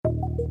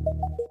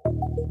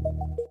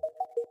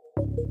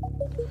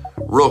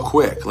Real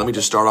quick, let me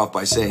just start off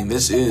by saying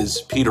this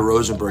is Peter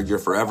Rosenberg, your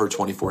forever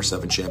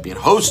 24/7 champion,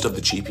 host of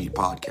the Cheap Heat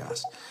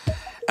podcast.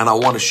 And I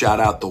want to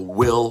shout out the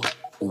Will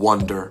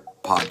Wonder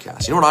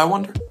podcast. You know what I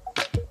wonder?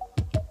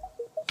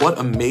 What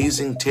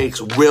amazing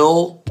takes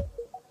will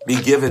be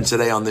given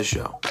today on this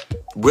show?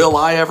 Will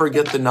I ever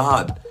get the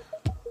nod,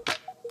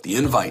 the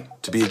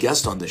invite to be a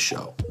guest on this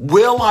show?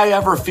 Will I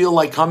ever feel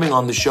like coming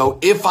on the show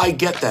if I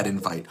get that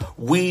invite?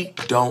 We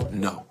don't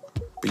know.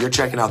 But you're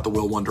checking out the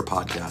Will Wonder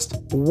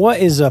podcast.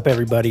 What is up,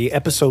 everybody?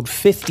 Episode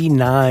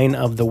 59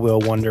 of the Will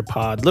Wonder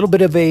pod. A little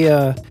bit of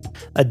a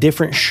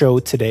different show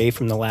today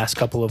from the last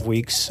couple of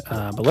weeks,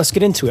 but let's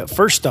get into it.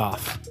 First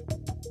off,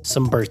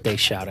 some birthday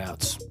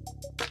shout-outs.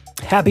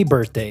 Happy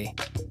birthday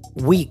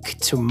week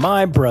to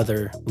my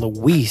brother,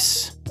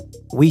 Luis,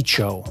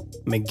 Huicho,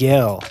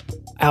 Miguel,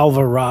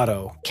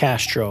 Alvarado,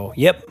 Castro.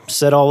 Yep,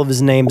 said all of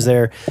his names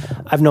there.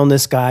 I've known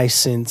this guy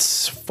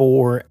since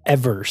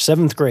forever,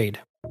 7th grade.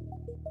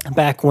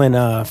 Back when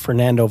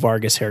Fernando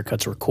Vargas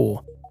haircuts were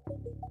cool.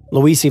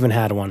 Luis even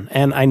had one.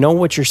 And I know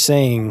what you're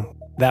saying,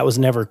 that was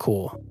never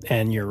cool.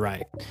 And you're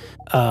right.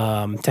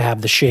 To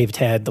have the shaved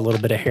head, the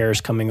little bit of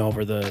hairs coming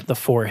over the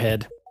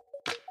forehead.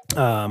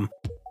 Tell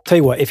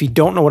you what, if you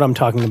don't know what I'm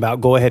talking about,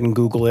 go ahead and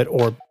Google it.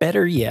 Or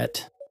better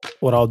yet,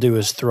 what I'll do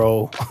is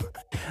throw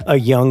a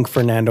young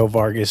Fernando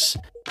Vargas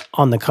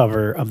on the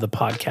cover of the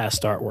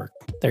podcast artwork.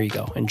 There you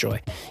go. Enjoy.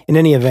 In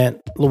any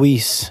event,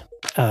 Luis,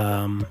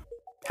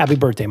 happy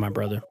birthday, my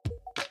brother.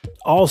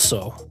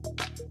 Also,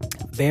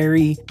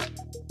 very,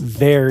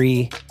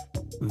 very,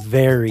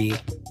 very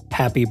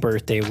happy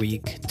birthday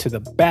week to the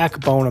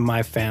backbone of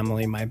my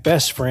family, my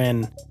best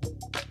friend,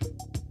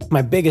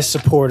 my biggest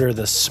supporter,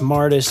 the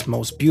smartest,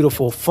 most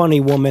beautiful, funny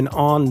woman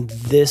on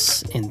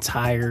this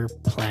entire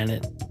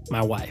planet,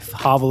 my wife.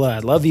 Havala, I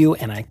love you,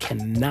 and I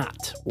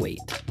cannot wait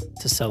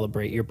to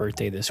celebrate your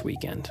birthday this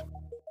weekend.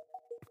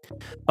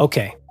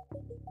 Okay.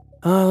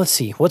 Let's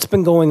see. What's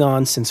been going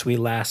on since we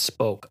last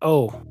spoke?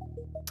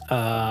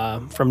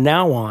 From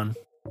now on,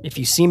 if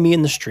you see me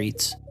in the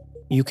streets,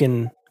 you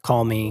can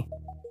call me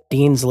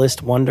Dean's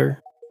List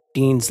Wonder,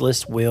 Dean's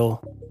List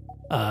Will,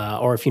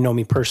 or if you know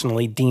me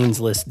personally, Dean's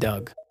List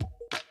Doug.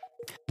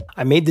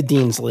 I made the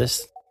Dean's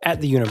List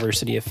at the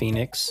University of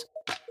Phoenix,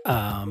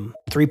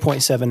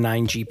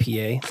 3.79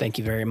 GPA. Thank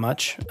you very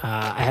much.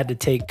 I had to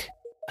take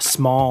a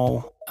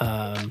small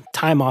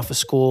time off of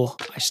school.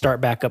 I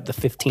start back up the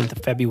 15th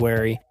of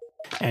February.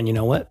 And you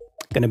know what?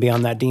 Going to be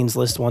on that Dean's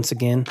List once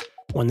again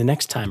when the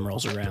next time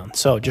rolls around.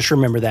 So just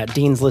remember that.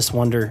 Dean's List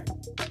Wonder,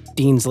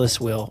 Dean's List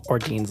Will, or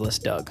Dean's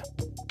List Doug.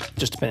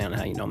 Just depending on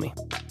how you know me.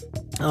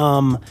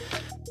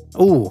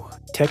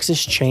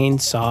 Texas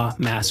Chainsaw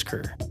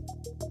Massacre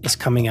is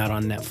coming out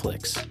on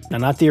Netflix. Now,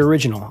 not the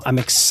original. I'm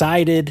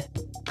excited.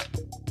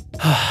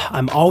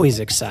 I'm always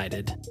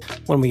excited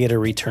when we get a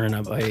return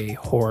of a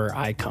horror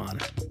icon.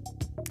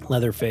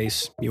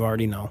 Leatherface, you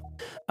already know.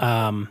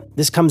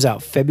 This comes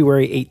out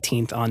February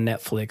 18th on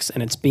Netflix,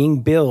 and it's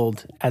being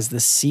billed as the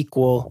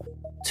sequel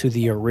to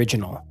the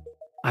original.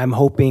 I'm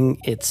hoping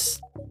it's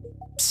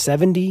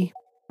 70%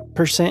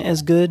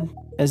 as good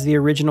as the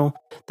original.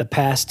 The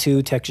past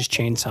two Texas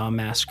Chainsaw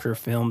Massacre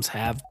films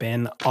have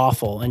been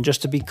awful. And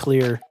just to be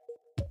clear,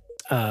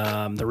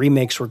 the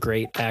remakes were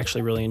great. I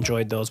actually really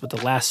enjoyed those. But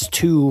the last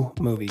two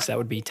movies, that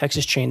would be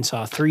Texas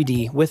Chainsaw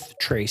 3D with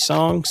Trey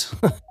Songz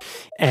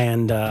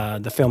and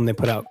the film they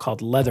put out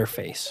called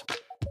Leatherface.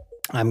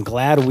 I'm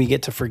glad we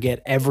get to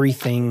forget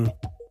everything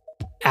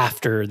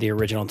after the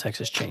original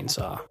Texas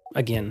Chainsaw.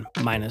 Again,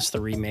 minus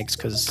the remakes,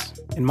 because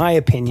in my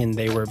opinion,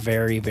 they were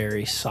very,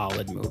 very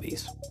solid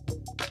movies.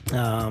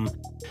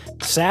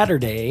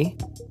 Saturday,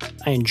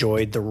 I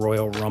enjoyed the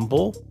Royal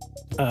Rumble.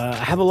 I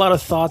have a lot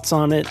of thoughts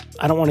on it.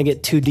 I don't want to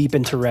get too deep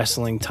into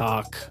wrestling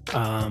talk,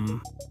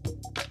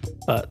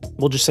 but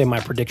we'll just say my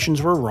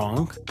predictions were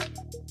wrong.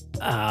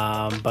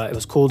 But it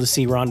was cool to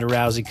see Ronda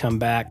Rousey come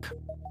back.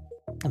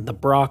 And the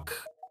Brock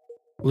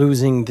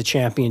losing the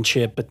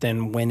championship, but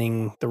then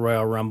winning the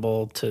Royal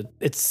Rumble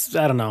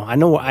I don't know.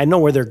 I know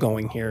where they're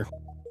going here.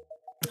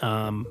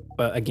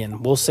 But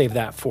again, we'll save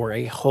that for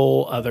a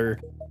whole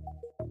other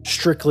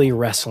strictly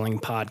wrestling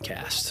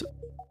podcast.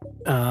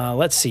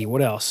 Let's see,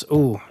 what else?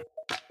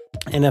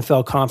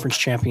 NFL Conference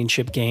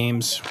Championship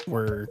games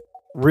were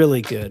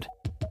really good.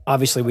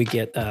 Obviously, we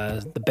get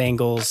the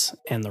Bengals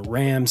and the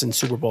Rams in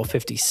Super Bowl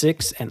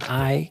 56, and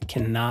I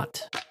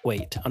cannot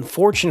wait.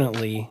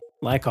 Unfortunately,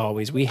 like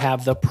always, we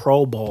have the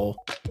Pro Bowl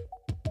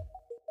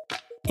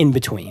in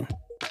between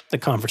the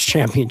conference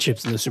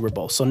championships and the Super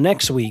Bowl. So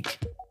next week,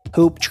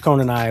 Hoop, Chacon,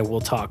 and I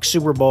will talk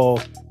Super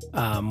Bowl.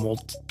 We'll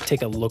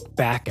take a look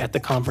back at the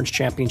conference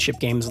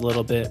championship games a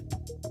little bit.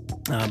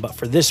 But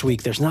for this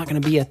week, there's not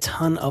going to be a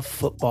ton of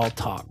football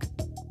talk,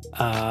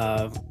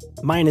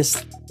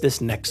 minus this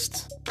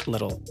next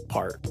little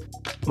part.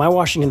 My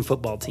Washington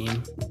football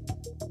team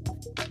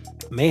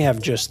may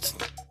have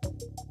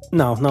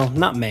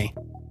not may.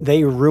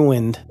 They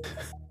ruined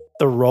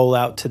the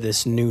rollout to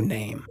this new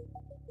name.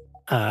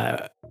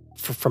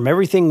 From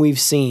everything we've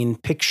seen,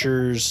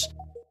 pictures,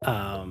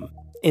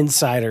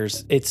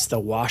 insiders, it's the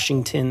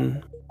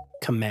Washington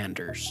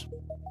Commanders.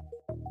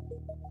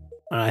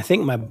 And I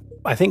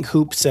think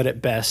Hoop said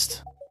it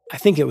best. I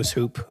think it was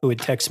Hoop who had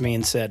texted me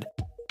and said,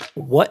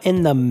 "What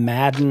in the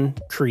Madden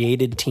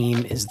created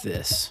team is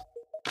this?"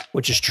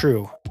 Which is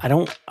true.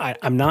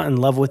 I'm not in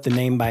love with the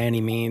name by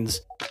any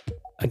means.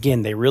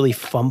 Again, they really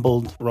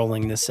fumbled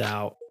rolling this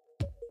out.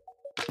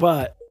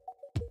 But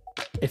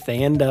if they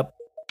end up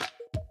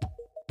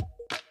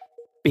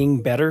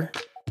being better,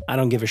 I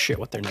don't give a shit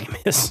what their name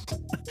is.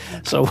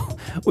 So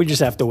we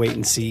just have to wait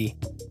and see.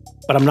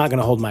 But I'm not going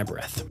to hold my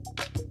breath.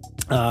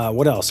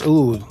 What else?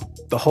 Ooh,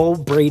 the whole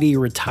Brady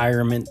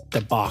retirement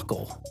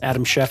debacle.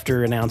 Adam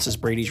Schefter announces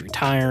Brady's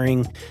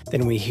retiring.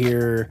 Then we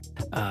hear,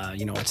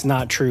 it's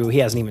not true. He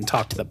hasn't even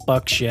talked to the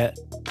Bucs yet.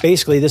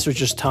 Basically, this was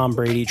just Tom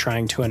Brady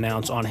trying to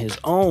announce on his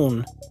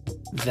own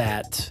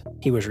that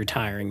he was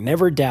retiring.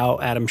 Never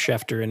doubt Adam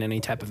Schefter in any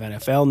type of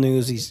NFL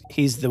news.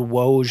 He's the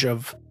Woj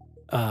of,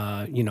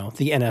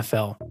 the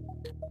NFL.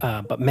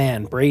 But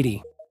man,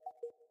 Brady,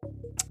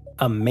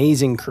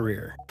 amazing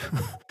career.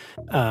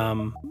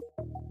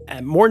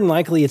 And more than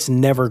likely, it's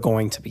never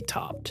going to be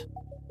topped.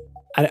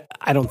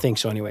 I don't think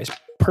so anyways.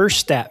 Per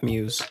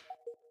StatMuse,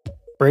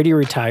 Brady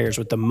retires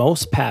with the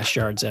most pass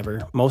yards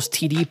ever, most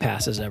TD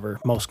passes ever,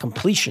 most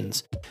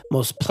completions,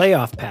 most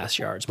playoff pass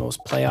yards, most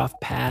playoff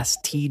pass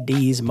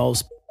TDs,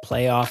 most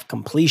playoff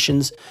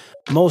completions,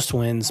 most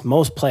wins,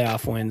 most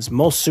playoff wins,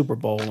 most Super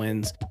Bowl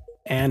wins,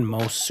 and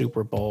most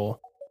Super Bowl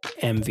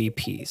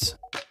MVPs.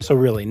 So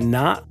really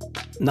not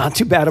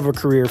too bad of a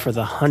career for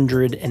the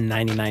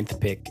 199th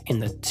pick in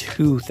the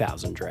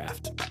 2000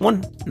 draft.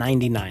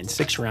 199,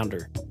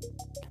 6-rounder.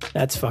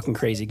 That's fucking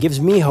crazy. Gives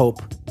me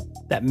hope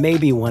that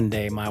maybe one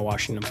day my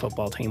Washington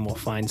football team will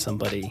find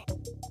somebody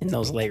in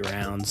those late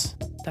rounds.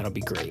 That'll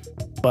be great.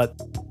 But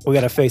we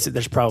got to face it,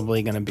 there's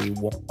probably going to be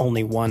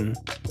only one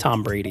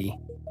Tom Brady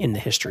in the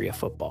history of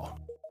football.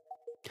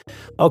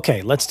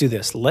 Okay, let's do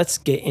this. Let's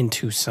get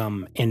into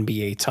some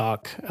NBA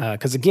talk.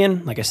 Because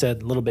again, like I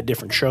said, a little bit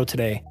different show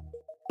today.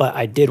 But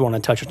I did want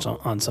to touch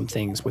on some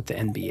things with the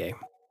NBA.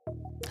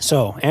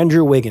 So,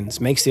 Andrew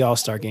Wiggins makes the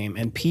All-Star game,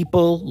 and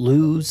people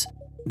lose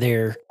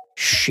their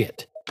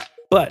shit.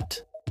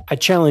 But I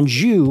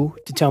challenge you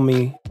to tell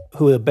me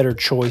who a better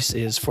choice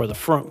is for the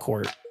front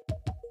court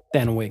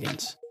than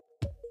Wiggins.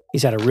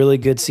 He's had a really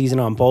good season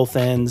on both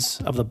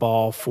ends of the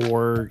ball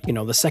for,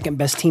 the second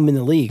best team in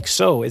the league.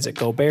 So is it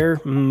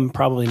Gobert?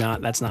 Probably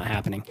not. That's not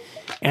happening.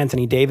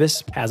 Anthony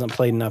Davis hasn't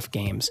played enough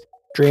games.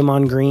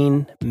 Draymond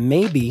Green,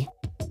 maybe.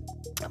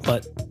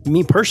 But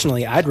me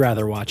personally, I'd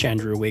rather watch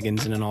Andrew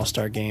Wiggins in an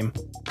All-Star game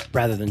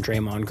rather than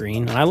Draymond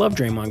Green. And I love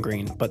Draymond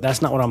Green, but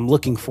that's not what I'm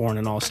looking for in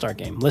an All-Star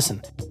game.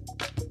 Listen,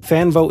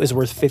 fan vote is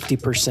worth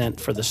 50%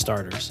 for the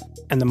starters.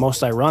 And the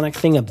most ironic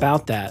thing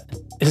about that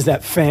is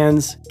that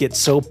fans get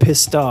so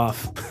pissed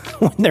off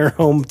when their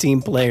home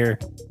team player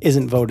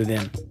isn't voted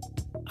in.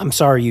 I'm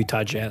sorry,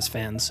 Utah Jazz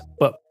fans,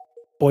 but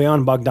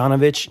Bojan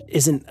Bogdanovic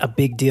isn't a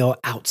big deal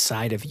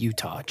outside of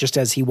Utah, just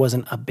as he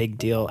wasn't a big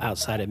deal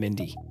outside of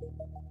Indy.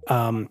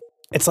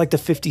 It's like the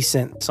 50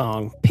 Cent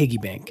song Piggy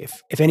Bank,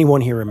 if anyone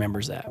here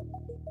remembers that.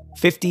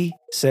 50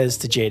 says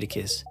to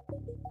Jadakiss,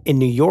 "In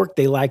New York,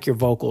 they like your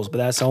vocals, but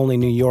that's only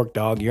New York,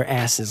 dog. Your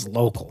ass is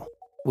local."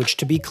 Which,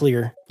 to be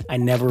clear, I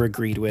never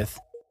agreed with.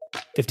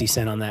 50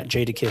 Cent on that.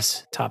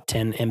 Jadakiss, top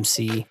 10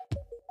 MC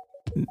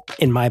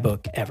in my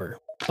book ever.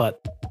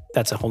 But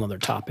that's a whole nother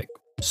topic.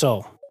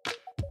 So,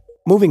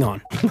 moving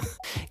on.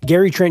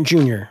 Gary Trent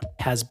Jr.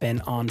 has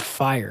been on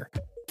fire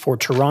for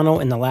Toronto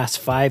in the last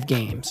 5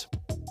 games.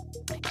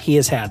 He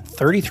has had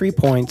 33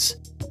 points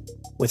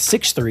with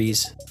 6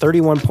 threes,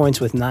 31 points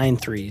with 9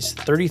 threes,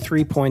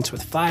 33 points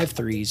with 5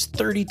 threes,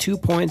 32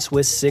 points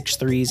with 6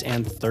 threes,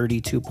 and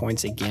 32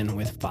 points again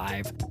with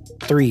 5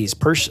 threes.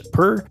 Per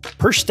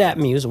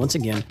StatMuse, once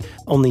again,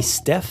 only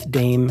Steph,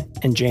 Dame,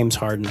 and James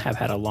Harden have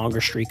had a longer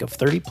streak of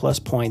 30-plus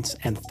points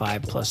and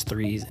 5-plus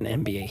threes in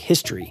NBA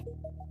history,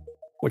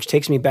 which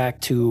takes me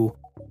back to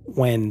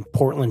when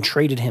Portland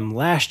traded him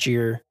last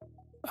year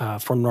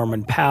for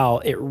Norman Powell.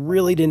 It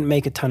really didn't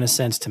make a ton of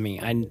sense to me.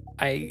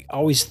 I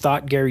always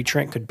thought Gary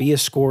Trent could be a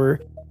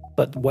scorer,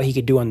 but what he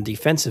could do on the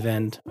defensive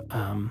end,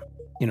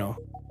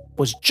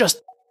 was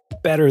just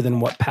better than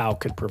what Powell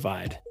could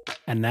provide.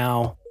 And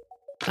now,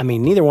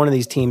 neither one of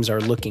these teams are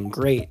looking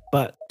great,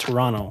 but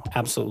Toronto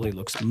absolutely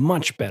looks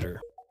much better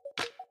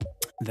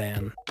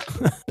than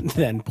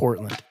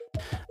Portland.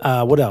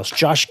 What else?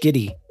 Josh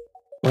Giddey,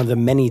 one of the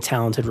many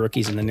talented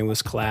rookies in the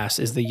newest class,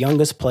 is the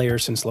youngest player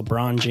since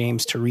LeBron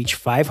James to reach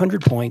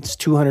 500 points,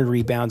 200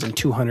 rebounds, and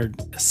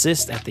 200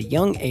 assists at the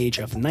young age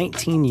of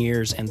 19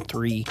 years and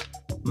 3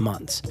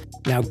 months.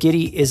 Now,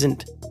 Giddey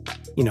isn't,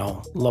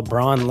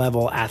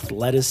 LeBron-level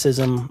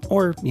athleticism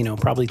or,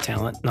 probably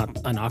talent. Not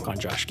a knock on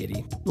Josh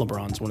Giddey.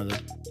 LeBron's one of the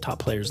top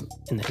players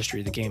in the history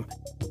of the game.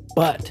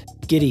 But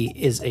Giddey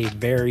is a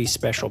very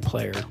special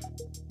player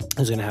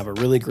who's going to have a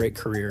really great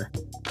career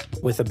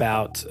with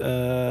about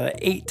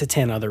 8 to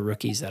 10 other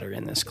rookies that are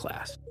in this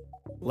class.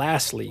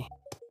 Lastly,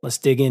 let's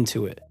dig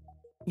into it.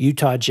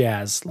 Utah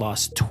Jazz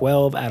lost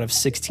 12 out of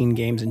 16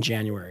 games in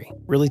January.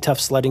 Really tough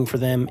sledding for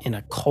them in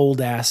a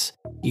cold-ass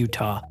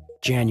Utah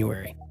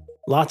January.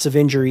 Lots of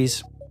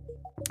injuries.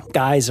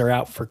 Guys are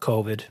out for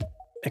COVID,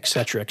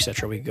 etc.,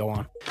 etc. We could go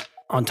on.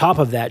 On top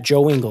of that,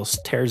 Joe Ingles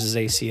tears his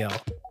ACL.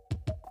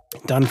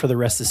 Done for the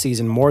rest of the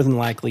season, more than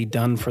likely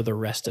done for the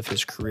rest of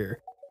his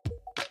career.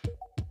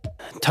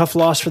 Tough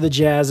loss for the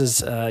Jazz as,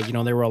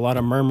 there were a lot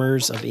of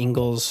murmurs of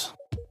Ingles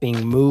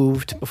being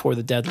moved before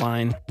the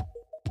deadline.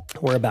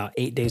 We're about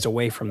 8 days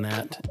away from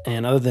that.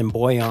 And other than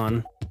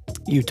Bojan,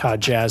 Utah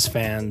Jazz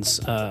fans,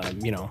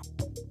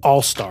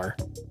 all-star,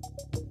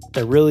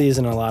 there really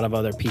isn't a lot of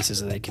other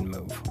pieces that they can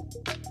move.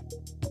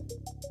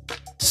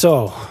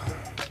 So,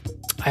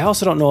 I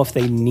also don't know if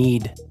they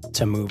need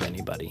to move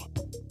anybody.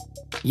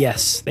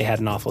 Yes, they had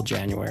an awful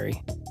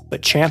January,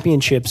 but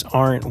championships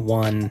aren't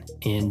won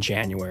in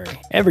January.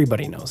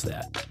 Everybody knows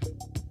that.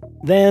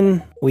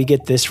 Then we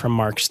get this from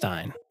Mark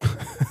Stein,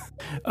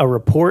 a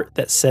report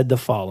that said the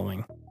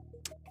following.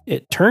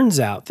 It turns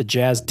out the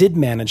Jazz did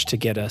manage to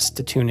get us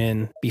to tune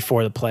in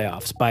before the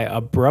playoffs by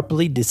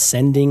abruptly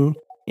descending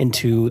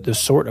into the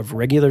sort of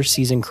regular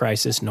season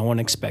crisis no one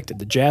expected.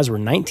 The Jazz were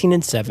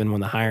 19-7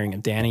 when the hiring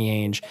of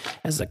Danny Ainge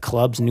as the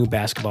club's new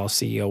basketball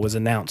CEO was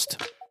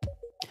announced.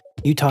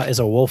 Utah is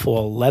a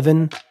woeful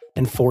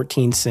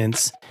 11-14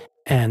 since,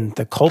 and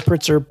the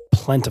culprits are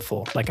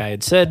plentiful. Like I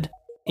had said,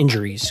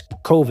 injuries,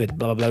 COVID,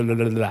 blah, blah, blah,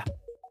 blah,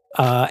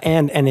 blah.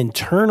 And an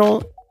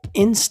internal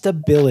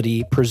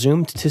instability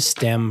presumed to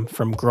stem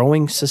from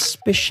growing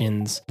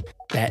suspicions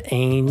that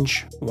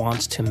Ainge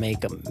wants to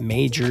make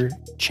major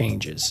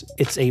changes.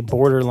 It's a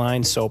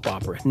borderline soap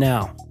opera.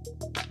 Now,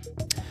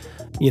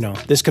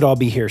 this could all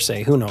be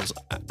hearsay. Who knows?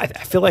 I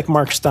feel like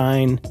Mark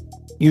Stein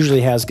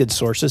usually has good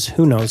sources.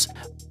 Who knows?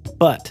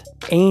 But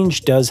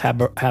Ainge does have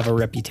a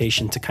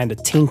reputation to kind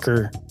of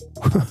tinker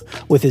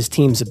with his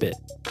teams a bit.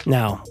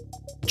 Now,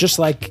 just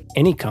like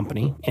any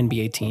company,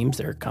 NBA teams,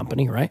 they're a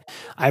company, right?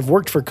 I've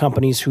worked for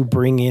companies who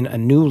bring in a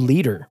new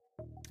leader,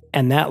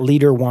 and that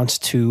leader wants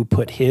to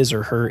put his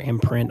or her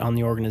imprint on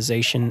the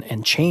organization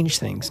and change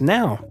things.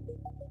 Now,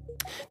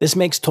 this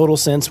makes total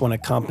sense when a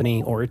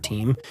company or a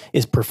team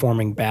is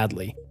performing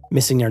badly,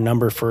 missing their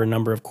number for a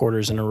number of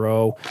quarters in a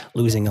row,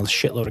 losing a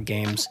shitload of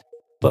games.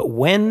 But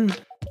when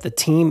the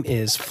team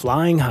is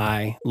flying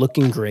high,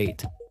 looking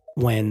great,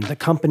 when the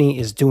company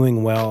is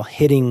doing well,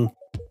 hitting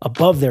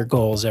above their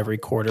goals every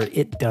quarter,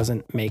 it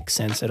doesn't make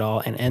sense at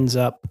all and ends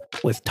up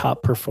with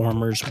top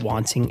performers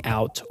wanting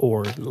out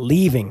or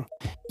leaving.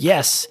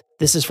 Yes,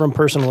 this is from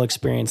personal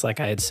experience, like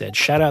I had said.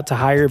 Shout out to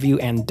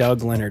HireVue and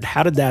Doug Leonard.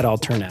 How did that all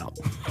turn out?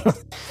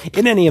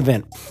 In any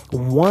event,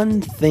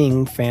 one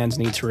thing fans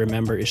need to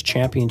remember is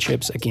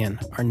championships, again,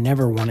 are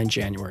never won in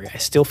January. I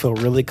still feel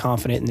really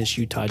confident in this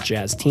Utah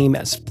Jazz team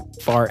as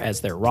far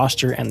as their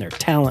roster and their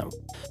talent.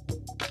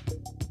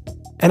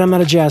 And I'm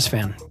not a Jazz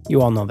fan.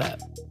 You all know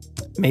that.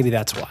 Maybe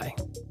that's why.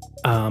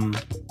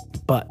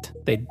 But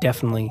they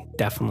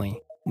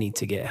definitely need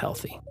to get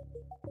healthy.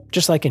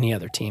 Just like any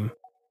other team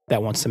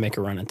that wants to make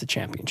a run at the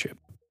championship.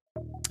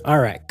 All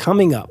right,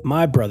 coming up,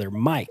 my brother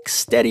Mike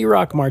Steady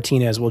Rock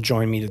Martinez will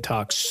join me to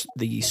talk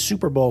the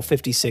Super Bowl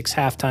 56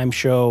 halftime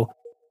show,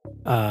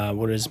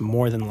 what is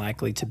more than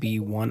likely to be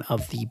one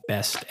of the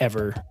best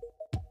ever.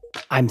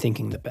 I'm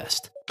thinking the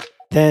best.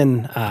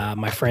 Then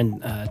my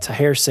friend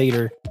Tahir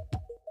Sater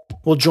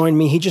will join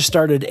me. He just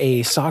started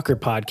a soccer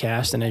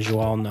podcast, and as you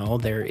all know,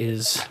 there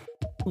is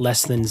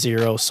less than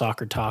zero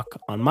soccer talk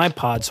on my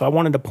pod, so I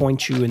wanted to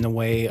point you in the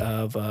way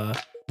of a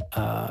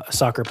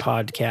soccer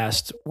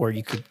podcast where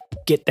you could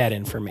get that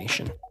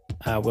information.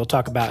 We'll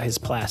talk about his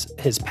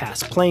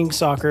past playing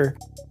soccer,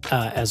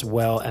 as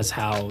well as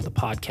how the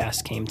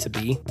podcast came to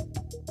be.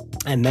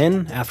 And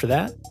then after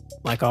that,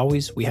 like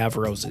always, we have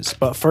roses.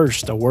 But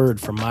first, a word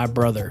from my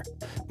brother,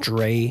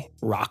 Dre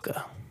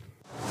Rocca.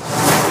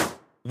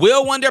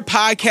 Will Wonder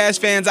podcast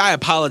fans, I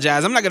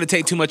apologize. I'm not going to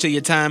take too much of your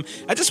time.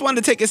 I just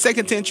wanted to take a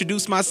second to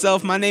introduce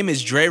myself. My name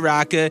is Dre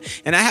Rocca,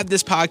 and I have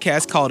this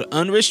podcast called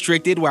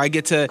Unrestricted, where I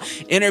get to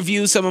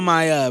interview some of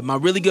my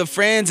really good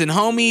friends and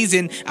homies,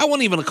 and I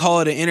won't even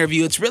call it an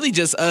interview. It's really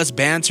just us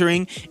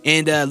bantering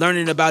and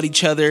learning about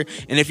each other.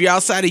 And if you're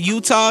outside of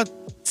Utah,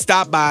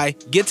 stop by,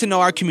 get to know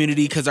our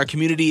community, because our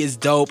community is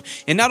dope.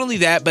 And not only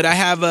that, but I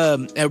have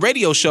a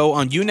radio show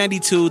on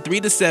U92, 3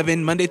 to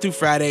 7, Monday through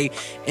Friday.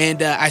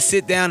 And I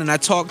sit down and I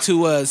talk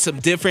to some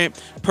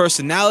different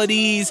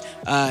personalities,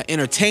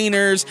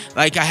 entertainers.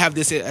 Like I have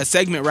this a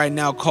segment right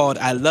now called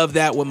I Love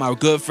That with my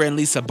good friend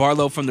Lisa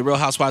Barlow from the Real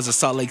Housewives of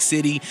Salt Lake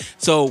City.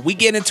 So we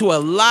get into a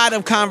lot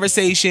of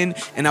conversation,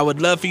 and I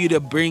would love for you to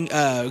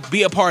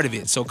be a part of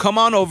it. So come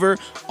on over,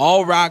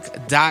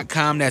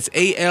 allrock.com. That's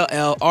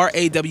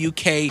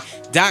ALLRAWK.com,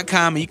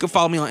 and you can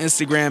follow me on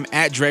Instagram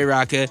at Dre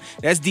Rocca.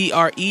 That's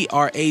DRERAWKA.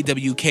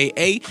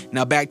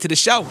 Now back to the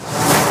show.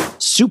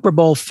 Super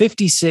Bowl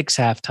 56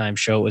 halftime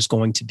show is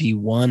going to be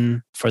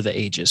one for the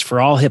ages for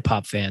all hip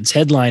hop fans,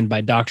 headlined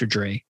by Dr.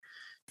 Dre,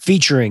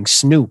 featuring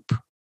Snoop,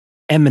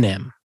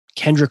 Eminem,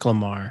 Kendrick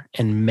Lamar,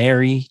 and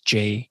Mary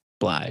J.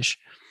 Blige.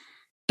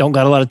 don't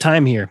got a lot of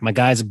time here. My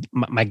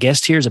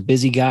guest here is a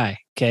busy guy.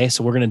 Okay,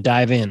 so we're gonna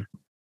dive in.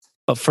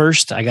 But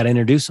first, I got to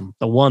introduce him,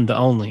 the one, the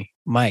only,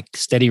 Mike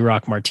Steady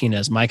Rock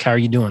Martinez. Mike, how are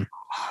you doing?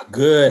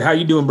 Good. How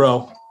you doing,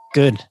 bro?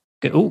 Good.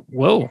 Oh,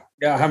 whoa.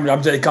 Yeah,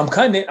 I'm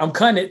cutting it. I'm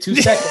cutting it. 2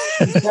 seconds.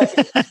 2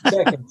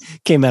 seconds.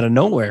 Came out of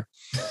nowhere.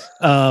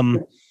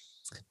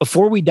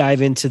 Before we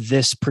dive into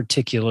this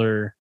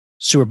particular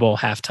Super Bowl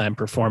halftime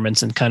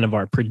performance and kind of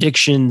our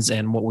predictions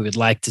and what we would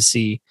like to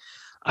see,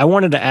 I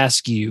wanted to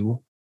ask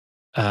you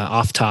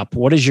off top,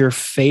 what is your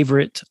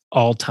favorite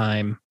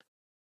all-time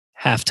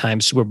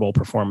halftime Super Bowl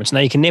performance?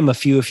 Now you can name a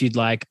few if you'd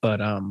like, but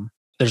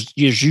there's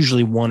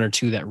usually one or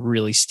two that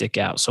really stick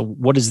out. So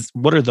what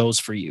are those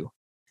for you?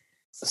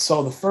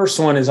 So the first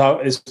one is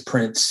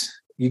Prince.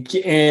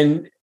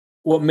 And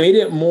what made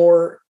it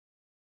more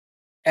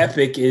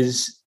epic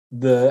is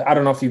I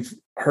don't know if you've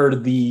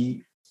heard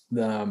the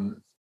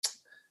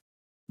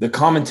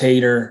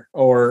commentator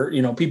or,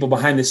 people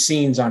behind the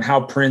scenes on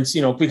how Prince,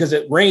 because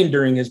it rained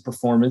during his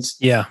performance.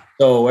 Yeah.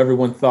 So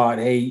everyone thought,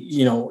 hey,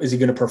 is he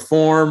going to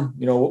perform?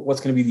 What's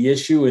going to be the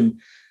issue?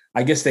 And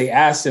I guess they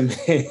asked him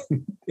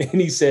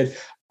and he said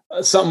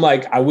something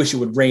like, I wish it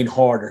would rain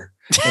harder.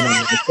 And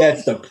I'm like,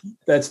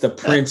 that's the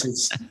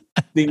Prince's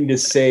thing to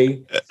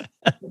say,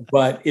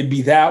 but it'd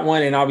be that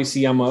one. And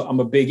obviously I'm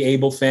a big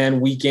Abel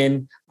fan.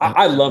 Weeknd.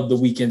 I love the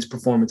Weeknd's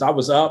performance. I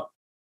was up,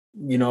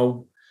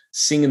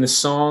 singing the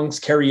songs,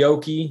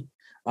 karaoke.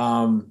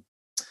 That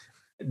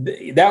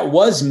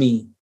was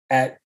me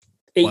at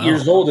 8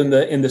 years old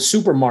in the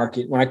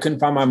supermarket when I couldn't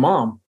find my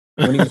mom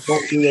when he was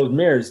going through those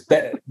mirrors.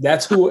 That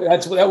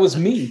was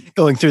me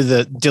going through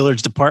the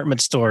Dillard's department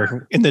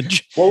store in the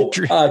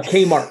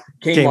Kmart.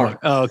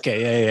 Oh,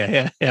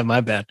 okay, yeah.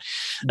 My bad.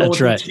 That's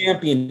right.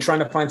 Champion trying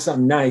to find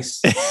something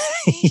nice.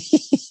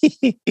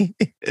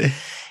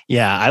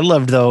 Yeah, I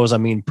loved those. I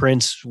mean,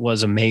 Prince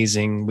was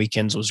amazing.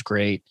 Weeknd's was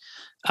great.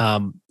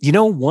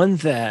 One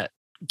that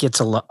gets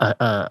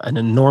an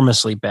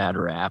enormously bad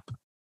rap,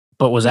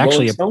 but was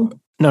actually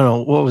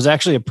what was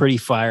actually a pretty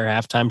fire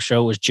halftime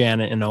show was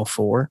Janet in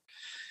 2004.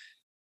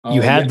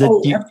 You had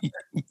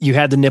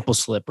the nipple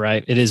slip,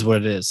 right? It is what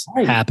it is.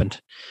 Right.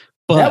 Happened.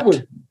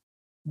 But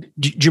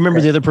do you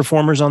remember the other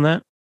performers on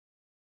that?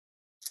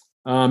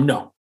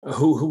 No.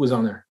 Who was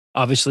on there?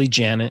 Obviously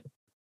Janet,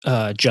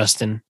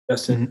 Justin,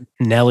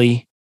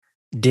 Nelly,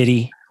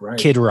 Diddy, right.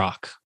 Kid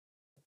Rock.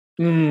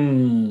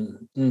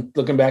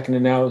 Looking back into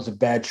now, it was a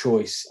bad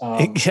choice.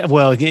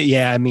 Well,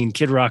 yeah, I mean,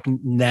 Kid Rock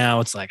now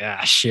it's like,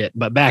 shit.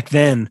 But back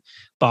then,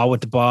 Ba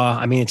with the Ba,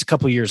 I mean, it's a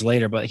couple years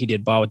later, but he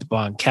did Ba with the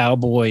Ba and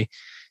Cowboy.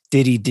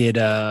 Diddy did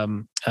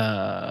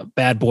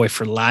Bad Boy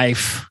for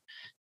Life.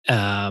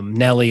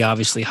 Nelly,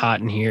 obviously Hot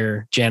in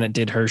Here. Janet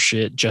did her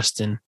shit,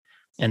 Justin.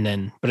 And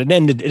then, but it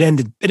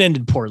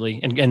ended poorly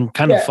and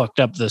kind of fucked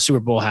up the Super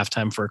Bowl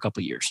halftime for a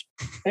couple years.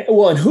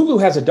 Well, and Hulu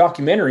has a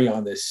documentary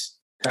on this.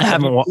 I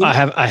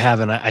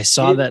haven't. I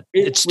saw that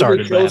it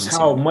started. It really shows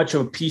how much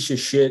of a piece of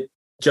shit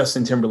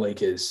Justin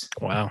Timberlake is.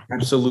 Wow.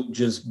 Absolute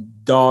just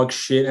dog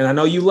shit. And I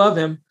know you love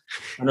him.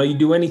 I know you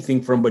do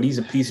anything for him, but he's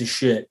a piece of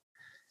shit.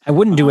 I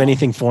wouldn't do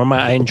anything for him.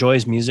 I enjoy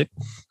his music.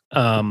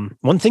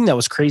 One thing that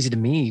was crazy to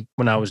me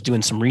when I was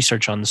doing some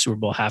research on the Super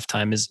Bowl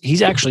halftime is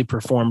he's actually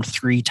performed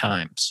 3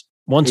 times.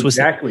 Once with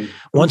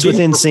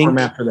NSYNC.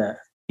 After that.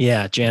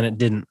 Yeah, Janet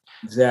didn't.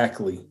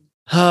 Exactly.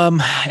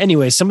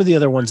 Anyway, some of the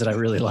other ones that I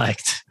really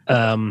liked.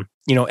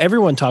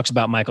 Everyone talks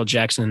about Michael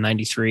Jackson in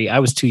 93. I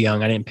was too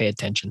young. I didn't pay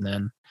attention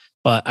then,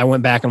 but I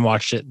went back and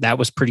watched it. That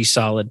was pretty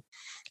solid.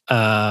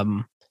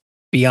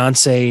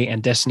 Beyonce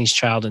and Destiny's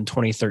Child in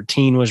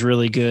 2013 was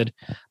really good.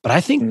 But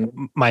I think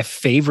my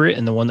favorite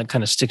and the one that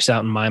kind of sticks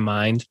out in my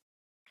mind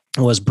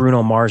was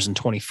Bruno Mars in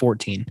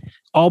 2014,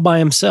 all by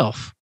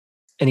himself.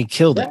 And he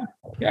killed it.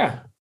 Yeah.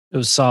 It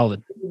was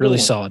solid, really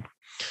solid.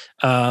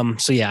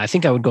 So yeah, I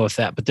think I would go with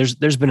that, but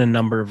there's been a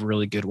number of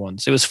really good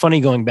ones. It was funny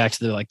going back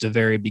to the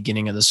very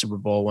beginning of the Super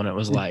Bowl when it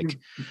was like,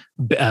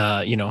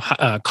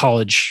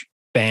 college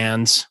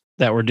bands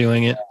that were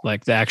doing it,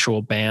 like the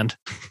actual band.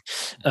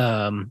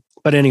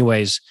 But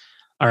anyways,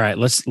 all right,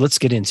 let's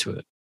get into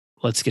it.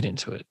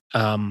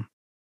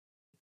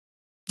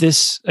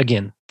 This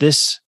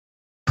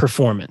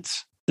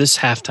performance, this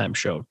halftime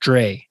show,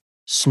 Dre,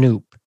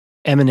 Snoop,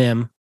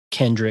 Eminem,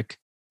 Kendrick,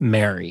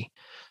 Mary.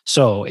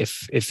 So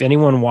if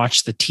anyone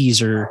watched the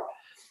teaser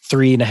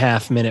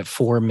 3.5 minute,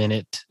 4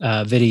 minute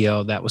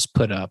video that was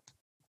put up,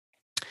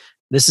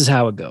 this is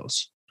how it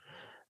goes.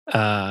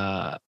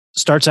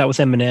 Starts out with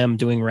Eminem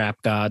doing Rap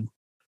God.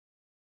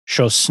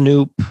 Shows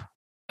Snoop.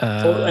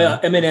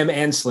 Eminem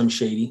and Slim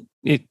Shady.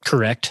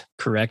 Correct.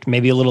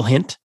 Maybe a little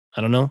hint.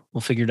 I don't know.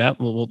 We'll figure it out.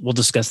 We'll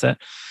discuss that.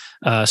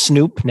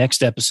 Snoop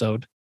next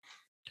episode.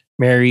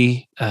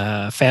 Mary,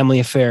 Family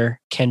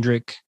Affair,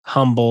 Kendrick,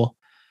 Humble,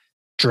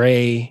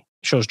 Dre.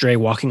 Shows Dre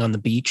walking on the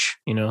beach,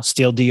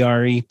 Steel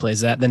DRE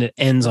plays that. Then it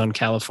ends on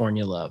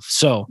California Love.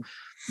 So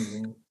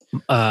Snoop,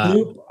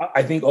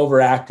 I think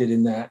overacted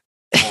in that.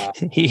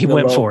 He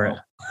went for it.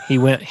 He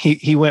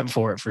went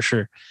for it for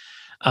sure.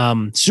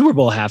 Super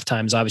Bowl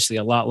halftime is obviously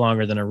a lot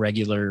longer than a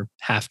regular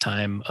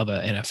halftime of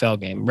an NFL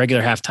game.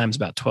 Regular halftime is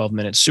about 12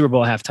 minutes. Super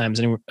Bowl halftime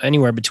is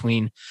anywhere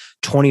between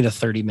 20 to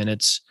 30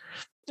 minutes.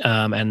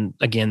 And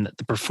again,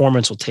 the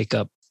performance will take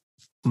up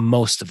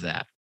most of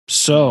that.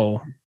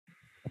 So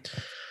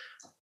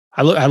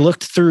I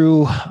looked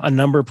through a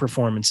number of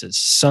performances.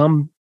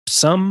 Some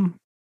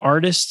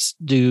artists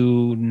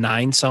do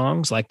 9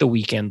 songs, like The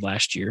Weeknd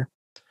last year.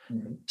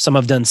 Some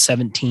have done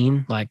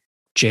 17, like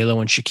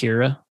J-Lo and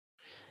Shakira.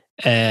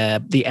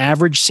 The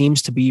average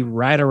seems to be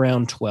right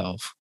around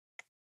 12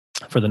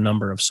 for the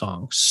number of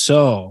songs.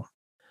 So,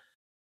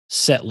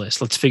 set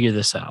list. Let's figure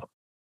this out.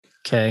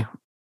 Okay.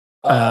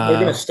 We're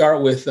going to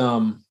start with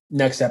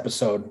next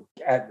episode.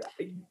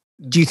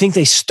 Do you think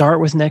they start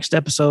with next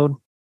episode?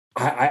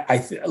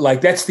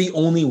 Like that's the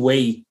only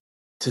way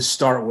to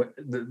start with.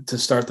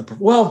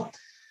 Well,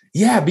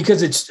 yeah,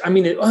 because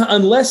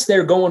unless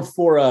they're going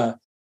for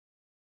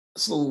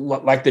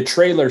like the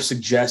trailer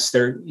suggests,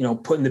 they're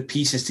putting the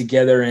pieces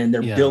together and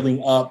they're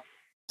building up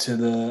to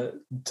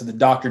the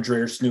Dr.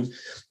 Dre or Snoop.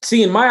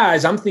 See, in my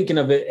eyes, I'm thinking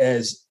of it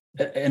as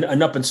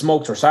an Up in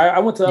Smoke tour. So I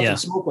went to Up in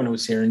Smoke when I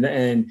was here,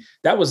 and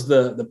that was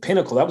the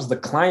pinnacle. That was the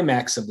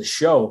climax of the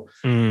show.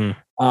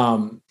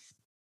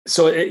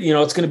 So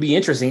it's going to be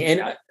interesting,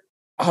 and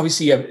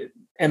obviously you have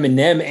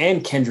Eminem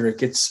and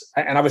Kendrick.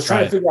 And I was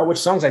trying to figure out which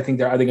songs I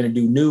think are they going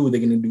to do new, they're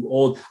going to do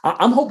old.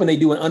 I'm hoping they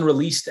do an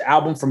unreleased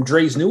album from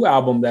Dre's new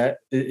album that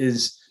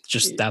is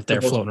just out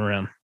there floating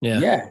around.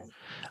 Yeah,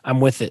 I'm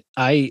with it.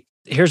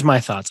 Here's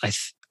my thoughts.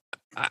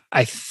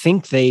 I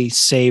think they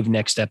save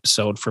next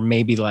episode for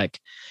maybe like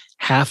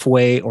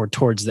halfway or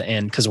towards the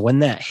end, because when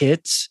that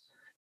hits,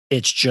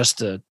 it's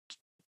just a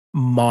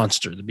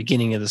monster. The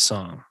beginning of the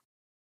song,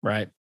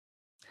 right?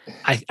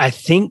 I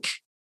think.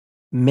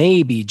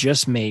 Maybe,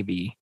 just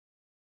maybe,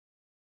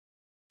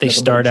 they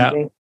start out.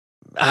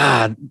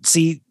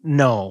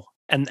 No,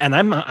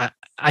 and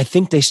I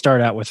think they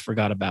start out with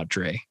 "Forgot About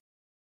Dre."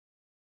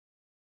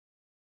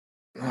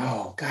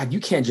 Oh God, you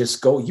can't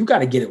just go. You got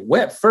to get it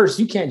wet first.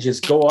 You can't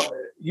just go.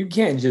 You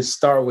can't just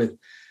start with.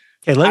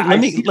 Okay, let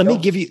me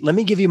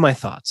give you my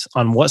thoughts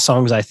on what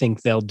songs I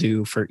think they'll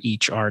do for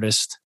each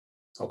artist.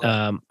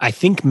 Okay. I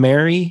think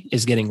Mary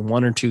is getting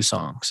 1 or 2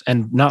 songs,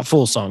 and not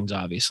full songs,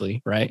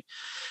 obviously, right?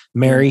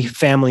 Mary,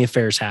 Family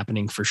Affairs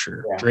happening for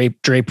sure. Yeah.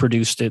 Dre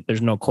produced it.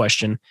 There's no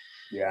question.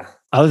 Yeah.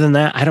 Other than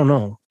that, I don't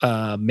know.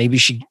 Maybe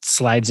she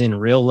slides in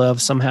Real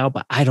Love somehow,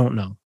 but I don't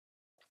know.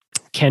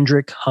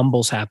 Kendrick,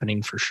 Humble's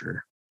happening for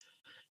sure.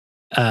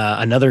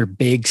 Another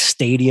big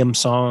stadium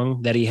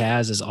song that he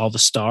has is All the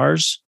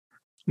Stars.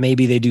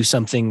 Maybe they do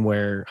something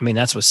where,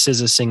 that's what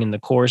SZA singing the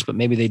chorus, but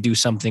maybe they do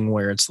something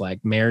where it's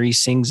like Mary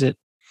sings it.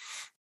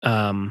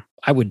 I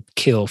would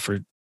kill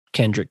for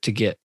Kendrick to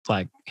get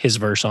like his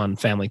verse on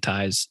Family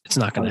Ties. It's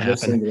not going to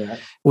happen.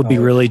 Would be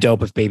really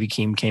dope if Baby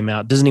Keem came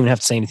out. Doesn't even have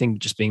to say anything,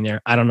 just being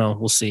there. I don't know.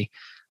 We'll see.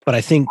 But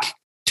I think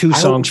 2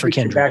 songs for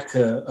Kendrick. Back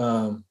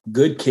to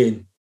Good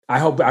Kid. I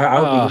hope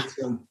I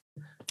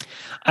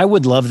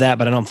would love that,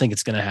 but I don't think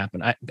it's going to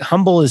happen.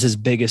 Humble is his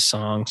biggest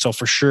song. So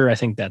for sure, I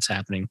think that's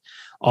happening.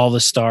 All the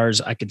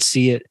Stars, I could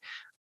see it.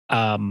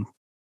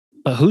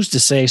 But who's to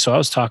say? So I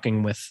was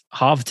talking with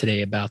Hav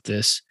today about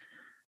this.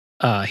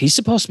 He's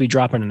supposed to be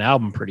dropping an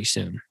album pretty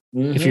soon.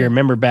 Mm-hmm. If you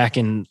remember back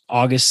in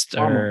August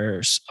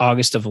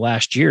of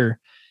last year,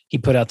 he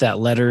put out that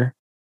letter.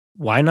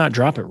 Why not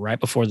drop it right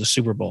before the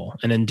Super Bowl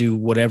and then do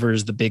whatever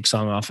is the big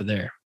song off of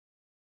there?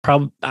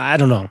 Probably, I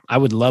don't know. I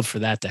would love for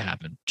that to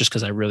happen just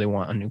because I really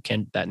want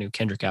that new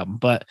Kendrick album.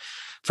 But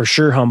for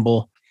sure,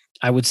 Humble,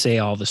 I would say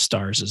All the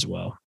Stars as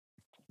well.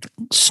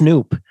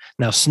 Snoop.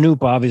 Now,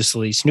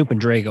 obviously, Snoop and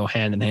Dre go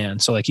hand in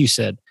hand. So like you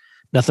said,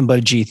 Nothing But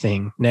a G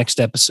Thing. Next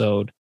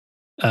episode.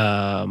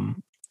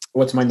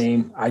 What's My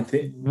Name? I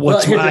think.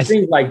 Here's the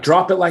thing, like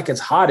drop it like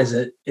it's hot as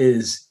it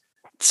is.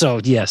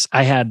 So yes,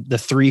 I had the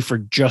 3 for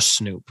just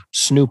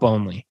Snoop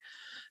only.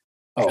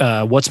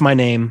 What's My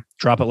Name?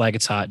 Drop It Like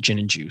It's Hot. Gin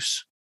and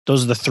Juice.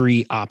 Those are the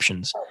 3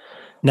 options.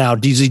 Now,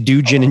 does he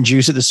do Gin and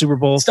Juice at the Super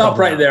Bowl? Stop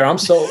right there.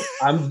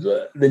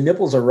 The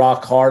nipples are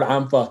rock hard.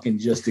 I'm fucking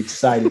just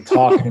excited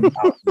talking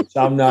about this.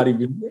 I'm not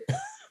even.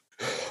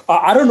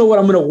 I don't know what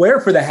I'm going to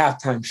wear for the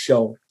halftime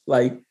show.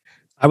 Like,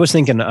 I was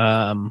thinking,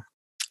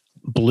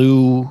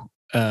 blue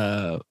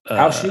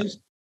house shoes,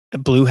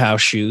 blue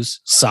house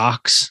shoes,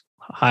 socks,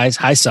 high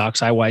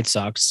socks, high white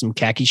socks, some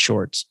khaki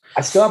shorts.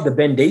 I still have the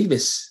Ben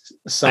Davis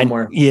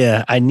somewhere.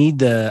 I need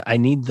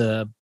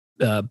the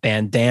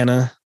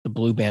bandana, the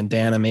blue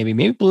bandana, maybe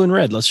blue and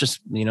red. Let's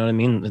just,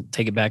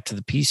 take it back to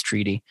the peace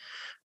treaty.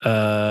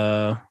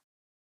 I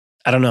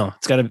don't know.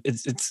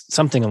 It's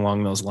something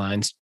along those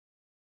lines.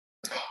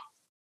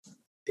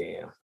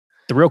 Damn.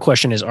 The real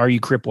question is, are you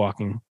crip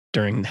walking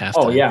during the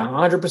halftime? Oh yeah,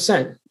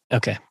 100%.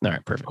 Okay. All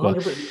right. Perfect. Well,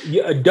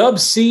 Dub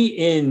C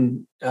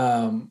in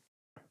the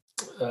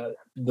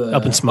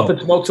Up in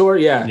Smoke tour.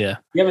 Yeah. Yeah.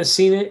 You haven't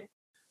seen it?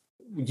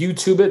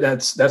 YouTube it.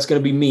 That's going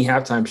to be me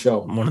halftime show.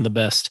 One of the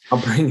best. I'm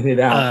bringing it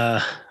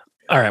out.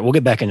 All right. We'll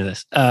get back into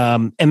this.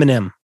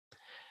 Eminem.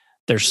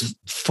 there's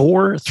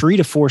 3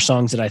 to 4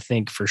 songs that I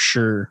think for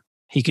sure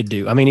he could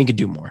do. I mean, he could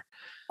do more.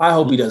 I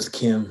hope he does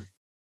Kim.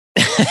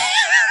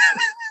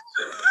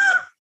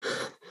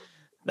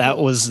 That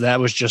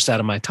was just out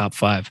of my top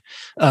 5.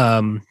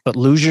 But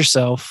Lose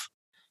Yourself,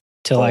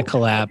 Till I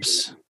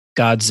Collapse,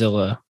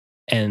 Godzilla,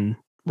 and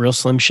Real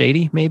Slim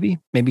Shady. Maybe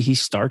he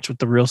starts with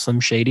the Real Slim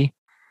Shady.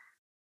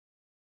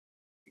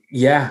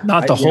 Yeah,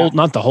 not the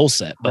whole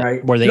set, but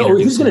right. Where they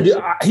he's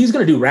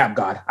gonna do Rap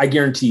God. I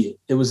guarantee it.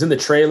 It was in the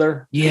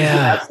trailer.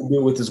 Yeah, has to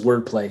do with his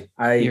wordplay.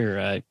 You're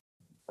right.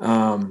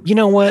 You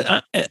know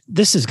what?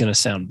 This is gonna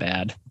sound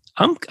bad.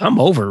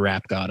 I'm over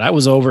Rap God. I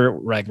was over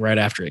it like right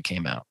after it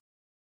came out.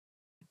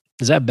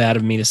 Is that bad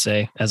of me to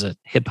say as a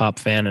hip hop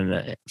fan?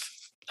 And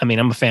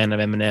I'm a fan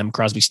of Eminem.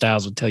 Crosby,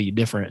 Stills would tell you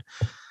different.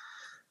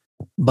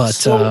 But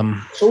so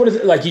what is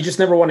it like? You just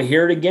never want to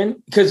hear it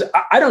again? Because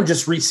I don't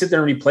just sit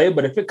there and replay it,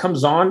 but if it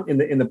comes on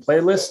in the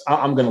playlist,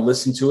 I'm going to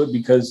listen to it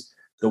because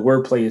the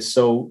wordplay is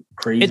so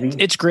crazy.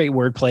 It's great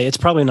wordplay. It's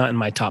probably not in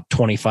my top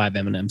 25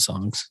 Eminem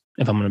songs,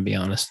 if I'm going to be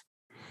honest.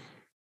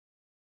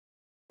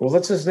 Well,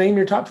 let's just name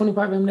your top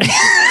 25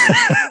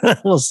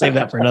 Eminem. We'll save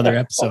that for another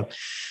episode.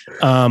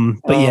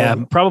 But yeah,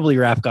 probably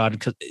Rap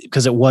God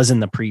because it was in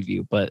the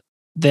preview. But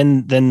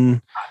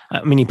then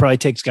he probably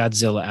takes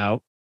Godzilla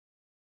out,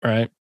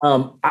 right?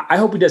 I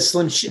hope he does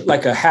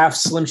like a half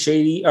Slim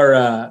Shady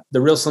or the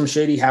Real Slim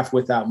Shady, half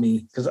Without Me,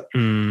 because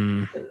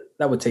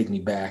that would take me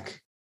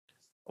back.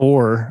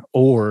 Or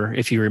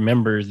if you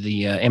remember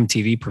the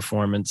MTV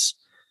performance,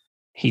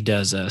 he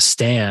does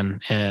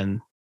Stan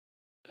and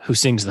who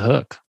sings the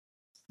hook,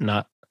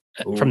 not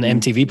from the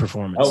MTV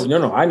performance. Oh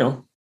no, I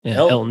know.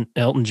 Yeah,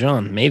 Elton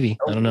John, maybe.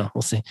 I don't know.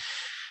 We'll see.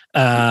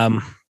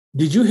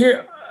 Did you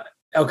hear?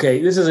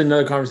 Okay, this is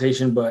another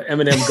conversation, but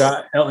Eminem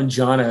got Elton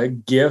John a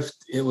gift.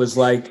 It was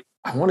like,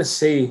 I want to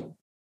say,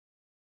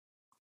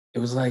 it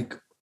was like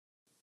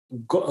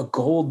a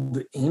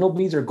gold anal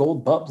beads or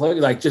gold butt plug,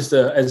 like just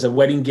as a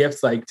wedding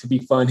gift, like to be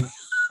funny.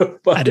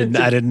 But I did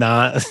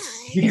not.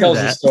 He tells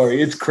the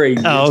story. It's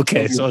crazy. Oh,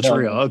 okay, so it's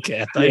real.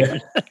 Okay, I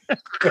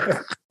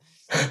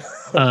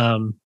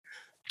thought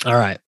all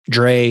right,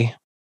 Dre,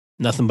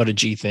 Nothing But a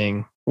G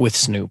Thing with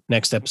Snoop.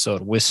 Next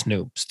episode with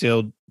Snoop.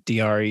 Still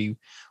DRE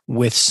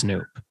with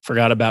Snoop.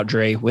 Forgot about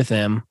Dre with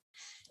M.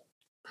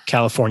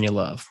 California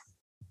Love.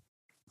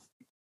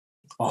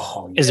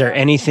 Oh, yeah. Is there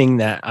anything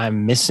that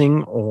I'm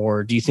missing,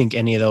 or do you think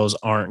any of those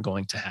aren't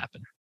going to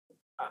happen?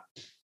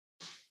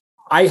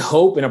 I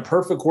hope in a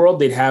perfect world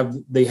they have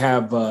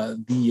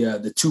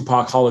the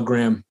Tupac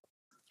hologram.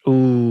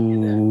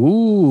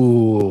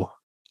 Ooh.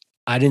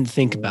 I didn't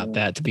think about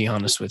that, to be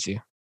honest with you.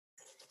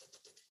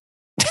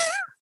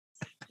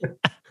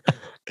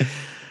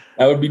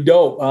 That would be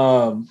dope.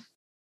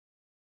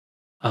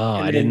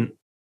 I didn't.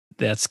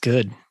 That's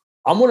good.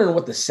 I'm wondering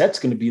what the set's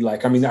going to be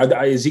like. I mean,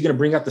 is he going to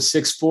bring out the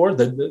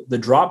 6'4", the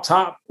drop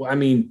top? I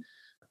mean,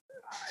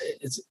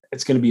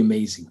 it's going to be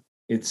amazing.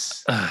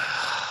 It's.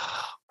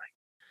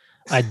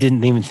 I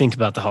didn't even think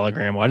about the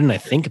hologram. Why didn't I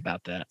think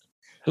about that?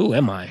 Who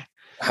am I?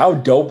 How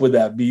dope would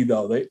that be,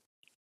 though?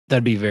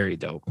 That'd be very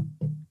dope.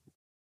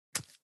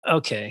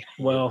 Okay,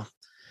 well,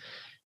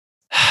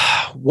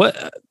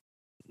 what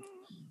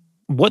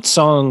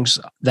songs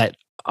that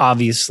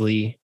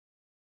obviously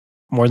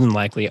more than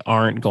likely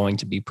aren't going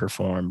to be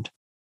performed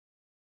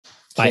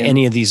by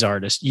any of these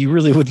artists you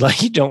really would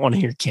like? You don't want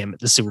to hear Kim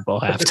at the Super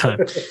Bowl halftime.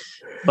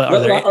 But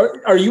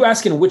are you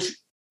asking which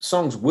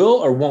songs will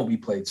or won't be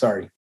played?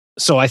 Sorry.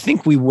 So I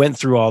think we went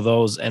through all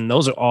those, and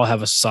those all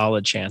have a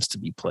solid chance to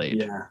be played.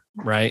 Yeah.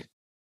 Right.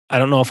 I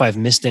don't know if I've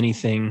missed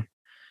anything,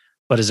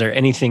 but is there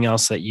anything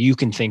else that you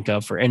can think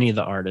of for any of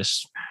the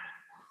artists?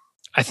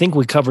 I think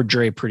we covered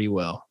Dre pretty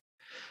well.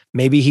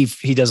 Maybe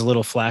he does a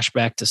little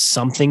flashback to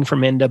something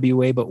from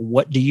NWA, but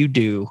what do you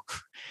do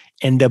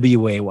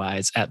NWA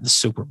wise at the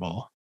Super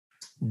Bowl?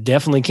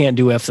 Definitely can't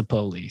do F the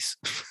Police.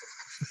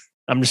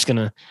 I'm just going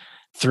to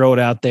throw it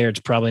out there. It's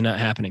probably not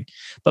happening,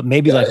 but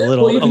maybe like a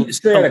little. Well, even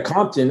straight out of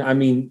Compton. I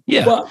mean,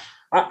 yeah. Well,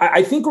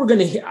 I think we're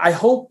going to, I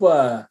hope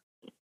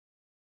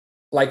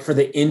like for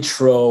the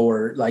intro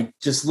or like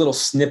just little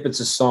snippets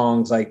of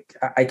songs, like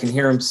I can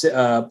hear him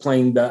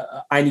playing the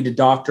I Need a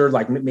Doctor,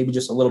 like maybe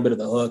just a little bit of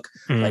the hook,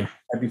 like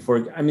right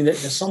before. I mean,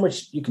 there's so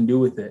much you can do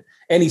with it.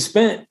 And he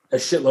spent a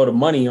shitload of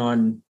money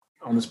on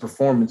this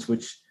performance,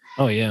 which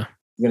oh yeah,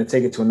 you're going to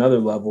take it to another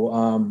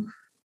level.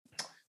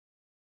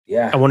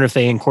 Yeah. I wonder if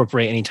they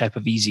incorporate any type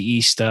of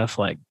Eazy-E stuff,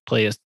 like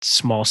play a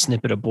small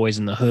snippet of Boys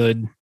in the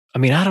Hood. I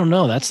mean, I don't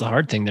know. That's the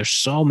hard thing. There's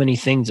so many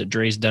things that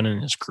Dre's done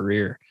in his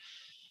career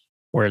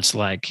where it's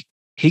like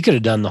he could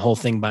have done the whole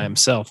thing by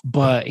himself,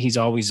 but he's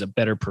always a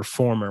better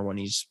performer when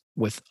he's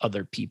with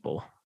other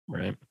people,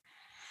 right?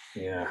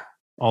 Yeah.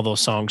 All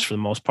those songs, for the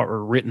most part,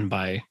 were written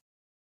by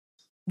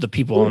the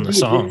people on the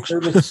songs.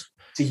 Service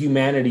to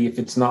humanity if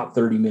it's not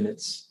 30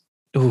 minutes.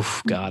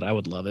 Oof, God, I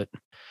would love it.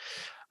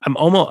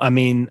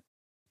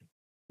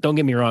 Don't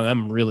get me wrong,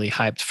 I'm really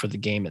hyped for the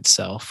game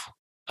itself.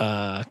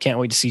 Can't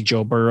wait to see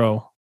Joe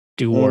Burrow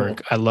do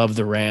work. I love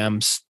the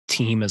Rams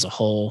team as a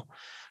whole.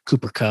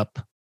 Cooper Kupp.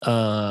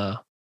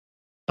 But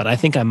but I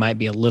think I might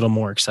be a little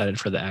more excited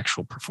for the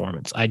actual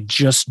performance. I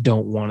just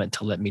don't want it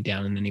to let me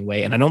down in any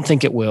way, and I don't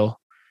think it will.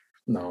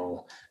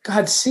 No,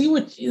 God, this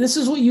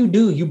is what you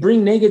do. You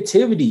bring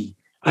negativity.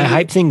 I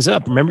hype things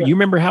up. You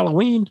remember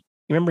Halloween?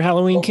 You remember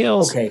Halloween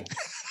Kills? Okay.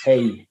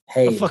 Hey.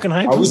 Fucking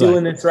hype. Are we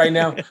doing this right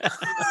now?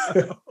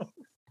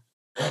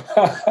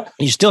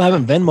 You still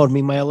haven't Venmo'd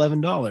me my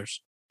 $11.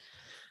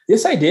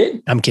 Yes, I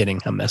did. I'm kidding.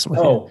 I'm messing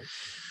with you.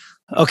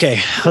 Okay,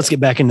 let's get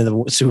back into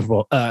the Super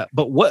Bowl.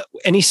 But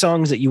any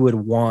songs that you would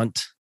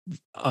want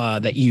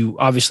that you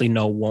obviously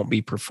know won't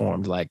be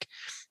performed? Like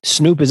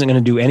Snoop isn't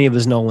going to do any of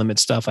his No Limit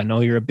stuff. I know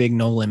you're a big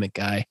No Limit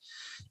guy.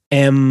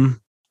 I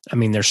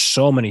mean, there's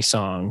so many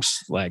songs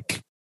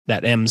like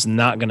that M's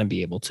not going to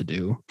be able to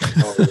do.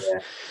 Oh,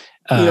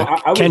 yeah.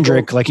 I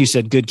Kendrick, like you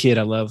said, good kid.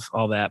 I love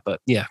all that.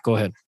 But yeah, go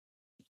ahead.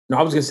 No,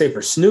 I was going to say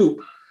for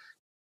Snoop,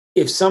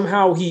 if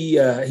somehow he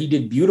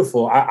did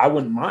Beautiful, I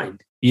wouldn't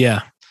mind.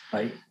 Yeah.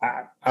 Like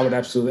I would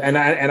absolutely, and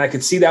I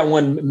could see that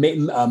one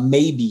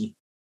maybe,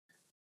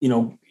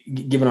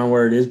 given on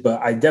where it is, but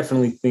I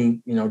definitely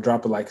think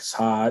Drop It Like It's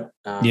Hot.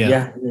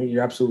 Yeah,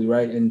 you're absolutely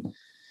right. And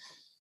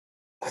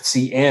let's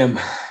see,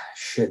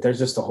 shit, there's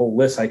just a whole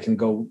list I can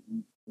go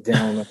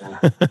down.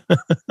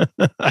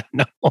 I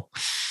know.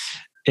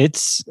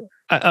 It's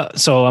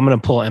so I'm gonna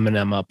pull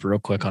Eminem up real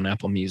quick on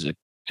Apple Music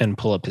and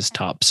pull up his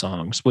top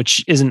songs,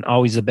 which isn't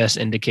always the best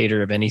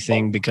indicator of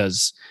anything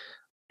because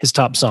his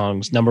top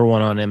songs, number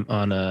one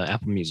on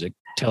Apple Music,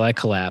 Till I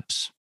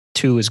Collapse.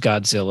 2 is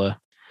Godzilla.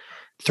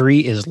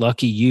 3 is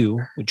Lucky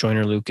You with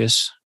Joyner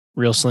Lucas,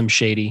 Real Slim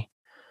Shady,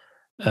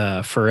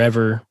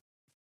 Forever,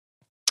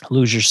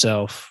 Lose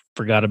Yourself,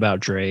 Forgot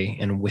About Dre,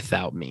 and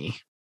Without Me.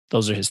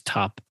 Those are his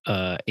top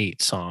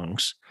 8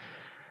 songs.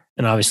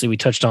 And obviously we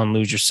touched on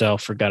Lose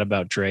Yourself, Forgot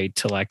About Dre,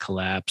 Till I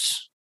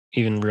Collapse,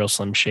 even Real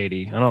Slim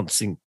Shady.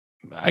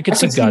 I could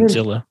see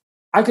Godzilla.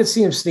 I could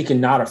see him sneaking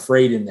Not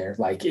Afraid in there,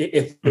 like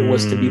if it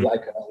was to be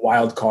like a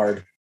wild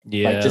card,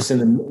 like just in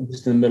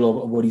the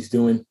middle of what he's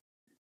doing.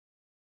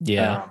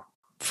 Yeah,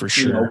 for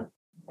sure.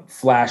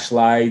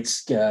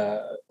 Flashlights,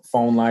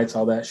 phone lights,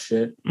 all that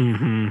shit.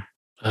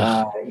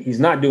 Mm-hmm. He's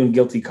not doing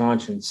Guilty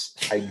Conscience.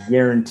 I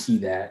guarantee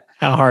that.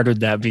 How hard would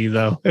that be,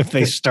 though, if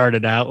they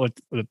started out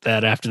with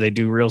that after they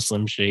do Real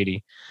Slim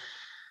Shady?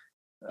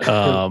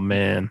 Oh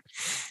man.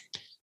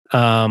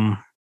 I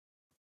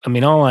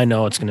mean, all I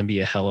know, it's going to be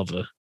a hell of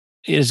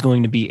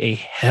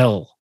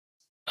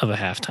a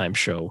halftime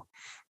show.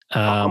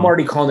 I'm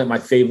already calling it my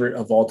favorite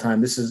of all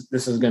time. I think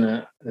this is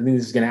gonna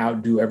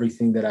outdo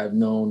everything that I've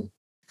known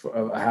for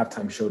a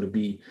halftime show to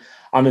be.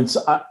 I'm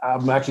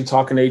actually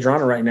talking to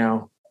Adriana right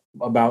now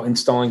about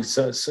installing, a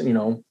full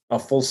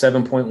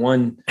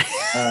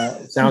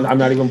 7.1 sound. I'm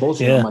not even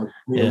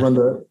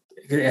bullshitting.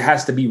 It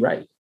has to be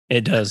right.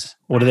 It does.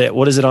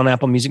 What is it on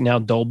Apple Music now?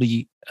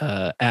 Dolby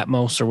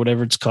Atmos or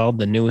whatever it's called,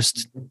 the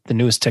newest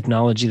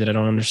technology that I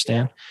don't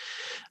understand.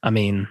 I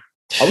mean,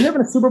 are we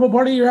having a Super Bowl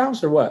party at your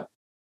house or what?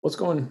 What's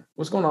going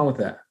on with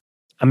that?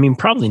 I mean,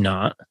 probably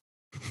not.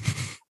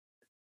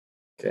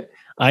 Okay.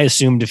 I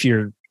assumed if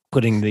you're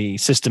putting the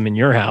system in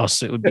your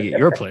house, it would be at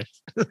your place.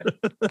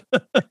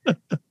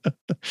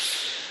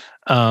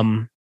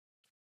 All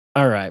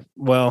right.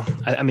 Well,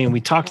 I mean,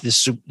 we talked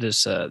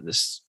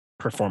this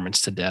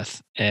performance to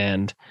death,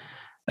 and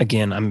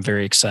again, I'm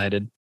very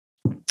excited.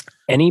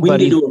 We need to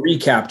do a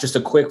recap, just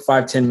a quick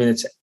 5-10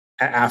 minutes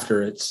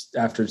after it's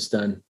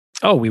done.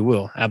 Oh, we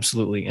will.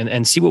 Absolutely.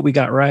 And see what we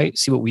got right,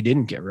 see what we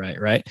didn't get right.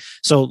 Right.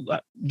 So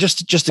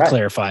just to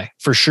clarify,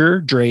 for sure,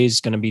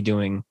 Dre's going to be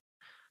doing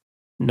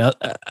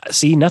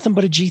Nothing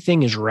But a G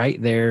Thing is right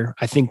there.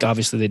 I think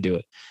obviously they do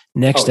it.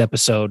 Next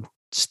episode,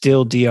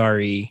 still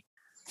DRE.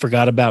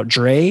 Forgot About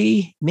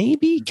Dre,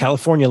 maybe.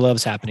 California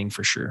Love's happening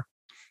for sure.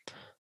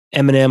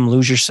 Eminem,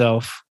 Lose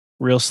Yourself,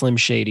 Real Slim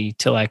Shady,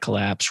 Till I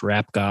Collapse,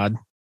 Rap God.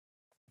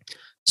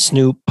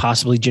 Snoop,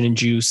 possibly Gin and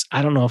Juice.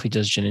 I don't know if he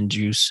does Gin and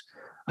Juice.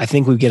 I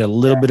think we get a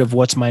little bit of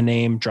What's My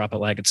Name, Drop It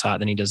Like It's Hot.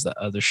 Then he does the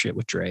other shit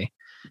with Dre.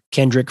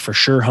 Kendrick, for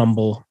sure,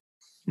 Humble.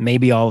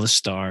 Maybe All the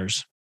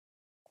Stars.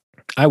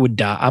 I would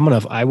die.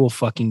 I will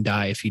fucking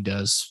die if he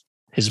does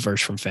his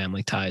verse from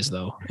Family Ties,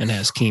 though, and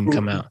has Keem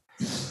come out.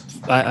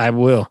 I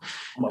will.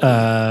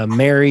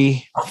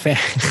 Mary.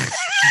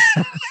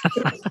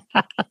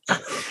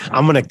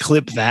 I'm going to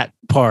clip that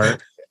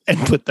part and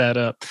put that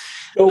up.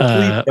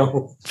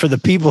 For the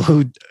people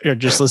who are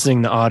just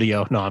listening to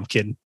audio. No, I'm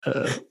kidding.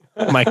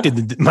 Mike did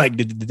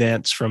the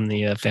dance from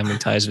the Family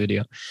Ties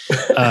video.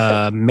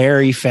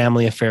 Mary,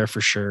 Family Affair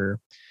for sure.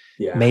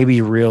 Yeah.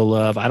 Maybe Real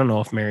Love. I don't know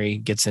if Mary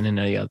gets in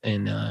any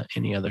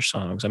other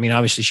songs. I mean,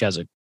 obviously she has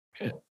a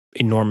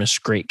enormous,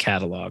 great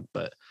catalog,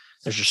 but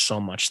there's just so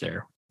much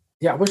there.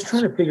 Yeah, I was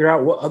trying to figure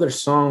out what other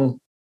song.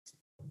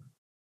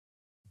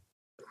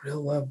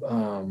 Real Love.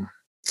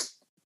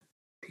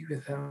 Be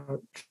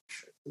Without.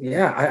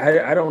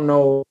 Yeah, I don't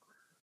know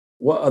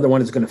what other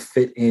one is going to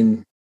fit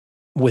in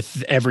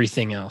with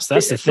everything else.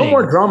 That's the thing. No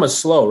More Drama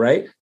Slow,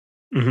 right?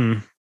 Mm-hmm.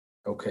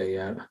 Okay,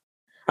 yeah.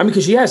 I mean,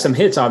 because she has some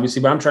hits,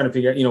 obviously, but I'm trying to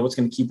figure out, what's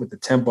going to keep with the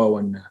tempo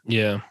and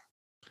yeah.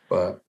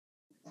 But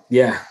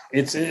Yeah,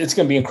 it's going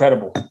to be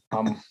incredible.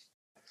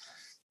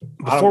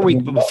 Before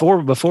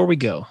we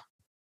go,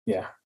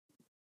 yeah,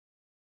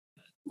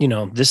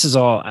 this is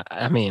all.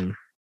 I mean,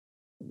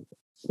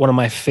 one of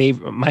my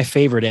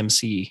favorite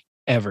MC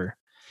ever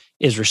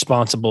is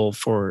responsible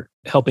for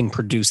helping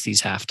produce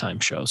these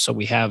halftime shows. So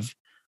we have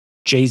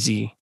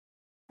Jay-Z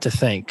to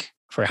thank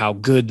for how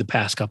good the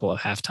past couple of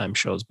halftime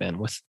shows been.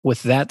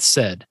 With that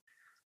said,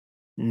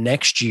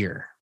 next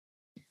year,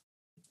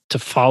 to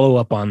follow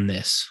up on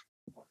this,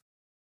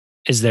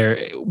 is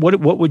there what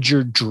would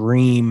your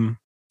dream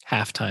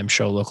halftime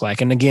show look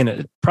like? And again,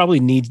 it probably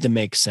needs to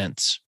make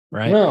sense,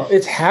 right? No,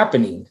 it's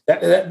happening.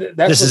 That's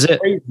this is it,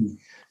 crazy.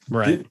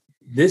 Right?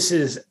 This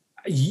is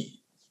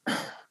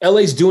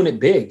LA's doing it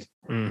big.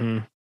 Mm-hmm.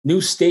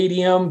 New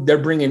stadium. They're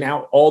bringing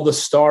out all the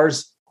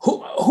stars.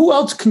 Who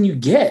else can you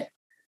get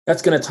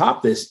that's going to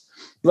top this?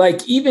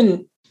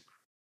 Even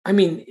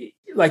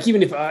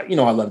if I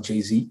love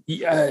Jay-Z.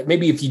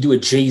 Maybe if you do a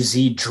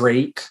Jay-Z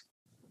Drake,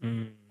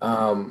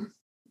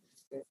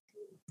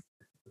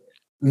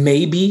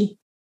 maybe.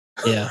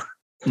 Yeah.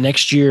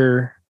 Next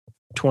year,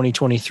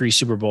 2023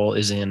 Super Bowl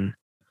is in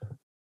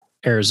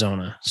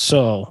Arizona.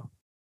 So,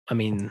 I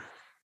mean,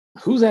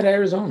 who's at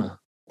Arizona?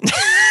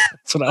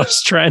 That's what I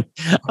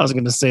was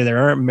going to say. There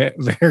aren't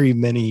very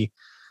many.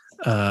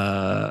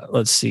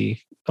 Let's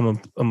see.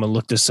 I'm gonna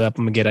look this up.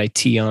 I'm gonna get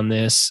IT on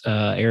this.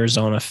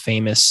 Arizona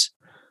famous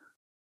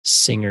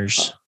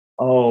singers.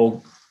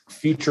 Oh,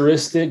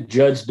 Futuristic,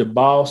 Judge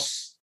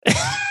DeBoss,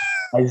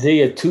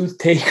 Isaiah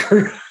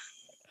Toothtaker.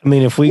 I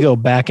mean, if we go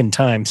back in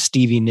time,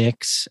 Stevie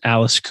Nicks,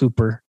 Alice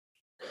Cooper.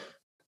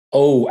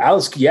 Oh,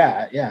 Alice,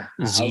 yeah.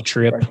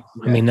 Z-Trip. Right.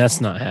 Yeah. I mean,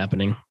 that's not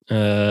happening.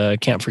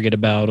 Can't forget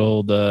about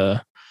old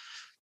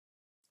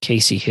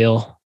Casey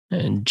Hill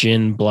and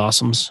Gin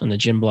Blossoms and the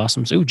Gin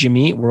Blossoms. Oh,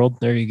 Jimmy Eat World.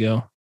 There you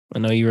go. I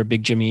know you were a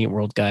big Jimmy Eat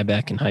World guy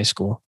back in high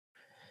school.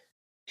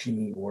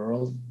 Jimmy Eat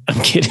World?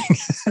 I'm kidding.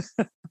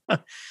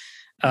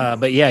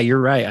 But yeah,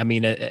 you're right. I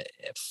mean,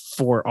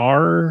 for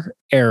our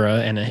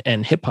era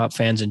and hip hop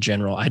fans in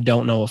general, I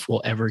don't know if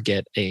we'll ever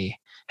get a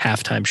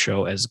halftime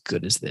show as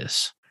good as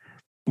this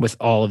with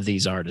all of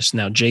these artists.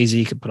 Now,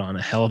 Jay-Z could put on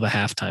a hell of a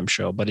halftime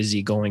show, but is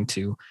he going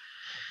to,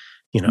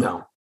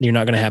 No. You're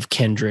not going to have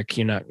Kendrick.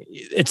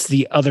 It's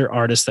the other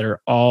artists that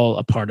are all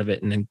a part of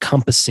it and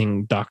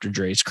encompassing Dr.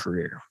 Dre's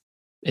career.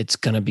 It's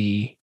going to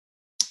be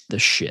the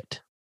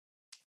shit.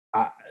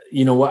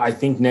 You know what? I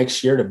think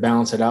next year to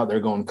balance it out,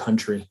 they're going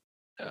country.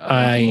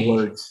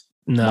 I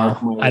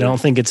don't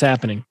think it's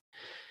happening.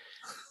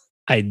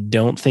 I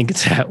don't think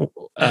it's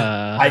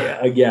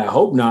I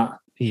hope not.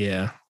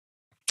 Yeah.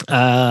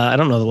 I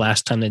don't know the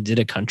last time they did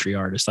a country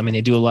artist. I mean,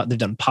 they do a lot. They've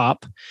done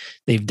pop.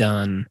 They've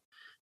done,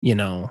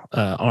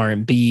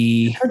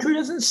 R&B. Country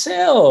doesn't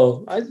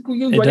sell.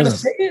 It doesn't.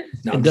 Say it?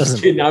 No, it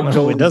doesn't. It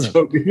doesn't.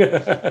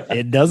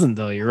 It doesn't,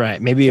 though. You're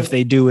right. Maybe if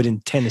they do it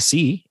in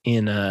Tennessee,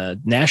 in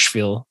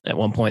Nashville, at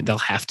one point, they'll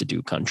have to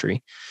do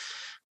country.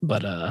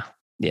 But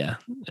yeah,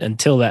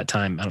 until that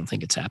time, I don't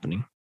think it's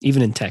happening.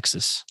 Even in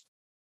Texas,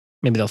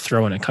 maybe they'll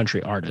throw in a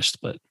country artist,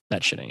 but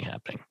that shit ain't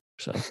happening.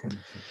 So,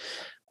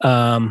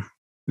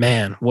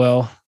 man,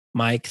 well,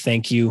 Mike,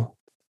 thank you.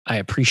 I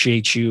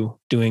appreciate you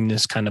doing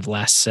this kind of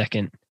last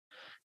second.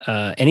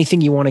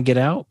 Anything you want to get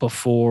out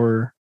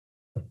before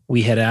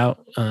we head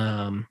out?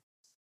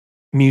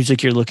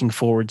 Music you're looking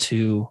forward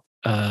to?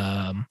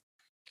 I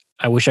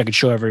wish I could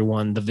show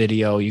everyone the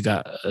video. You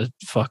got a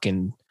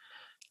fucking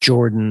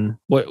Jordan.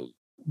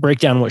 Break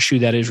down what shoe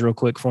that is real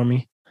quick for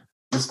me.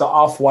 It's the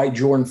Off-White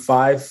Jordan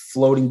 5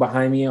 floating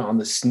behind me on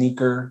the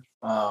sneaker.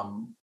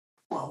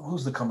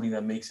 Who's the company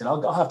that makes it?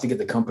 I'll have to get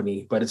the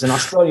company, but it's an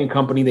Australian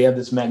company. They have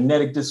this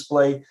magnetic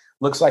display.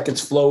 Looks like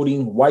it's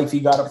floating.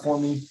 Wifey got it for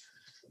me.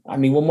 I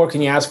mean, what more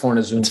can you ask for in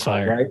a Zoom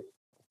call, right?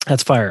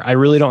 That's fire. I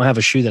really don't have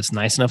a shoe that's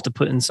nice enough to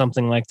put in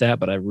something like that,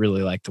 but I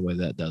really like the way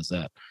that does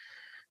that.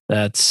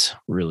 That's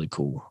really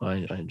cool.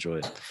 I enjoy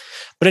it.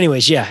 But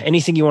anyways, yeah,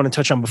 anything you want to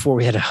touch on before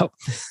we head out?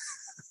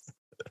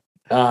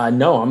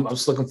 No, I'm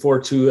just looking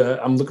forward to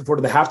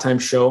the halftime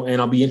show, and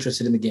I'll be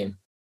interested in the game.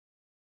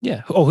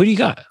 Yeah. Oh, who do you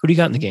got? Who do you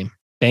got in the game?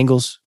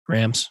 Bengals,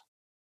 Rams.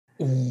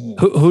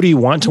 Who do you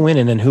want to win,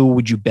 and then who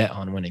would you bet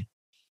on winning?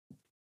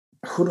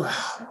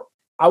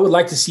 I would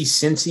like to see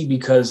Cincy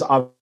because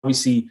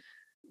obviously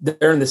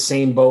they're in the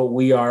same boat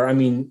we are. I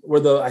mean,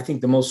 we're I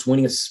think the most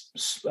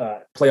winningest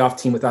playoff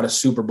team without a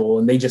Super Bowl,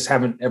 and they just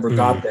haven't ever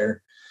got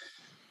there.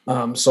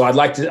 So I'd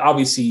like to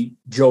obviously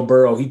Joe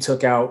Burrow. He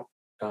took out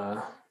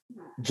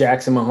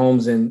Jackson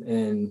Mahomes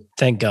and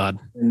thank God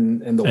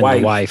and the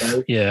wife.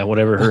 Right? Yeah,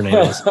 whatever her name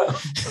is.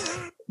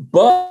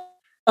 But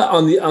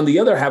on the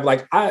other half,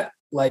 I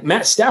like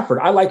Matt Stafford.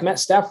 I like Matt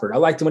Stafford. I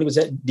liked him when he was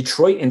at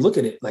Detroit, and look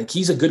at it. Like,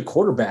 he's a good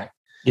quarterback.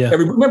 Yeah.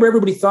 Remember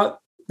everybody thought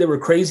they were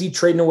crazy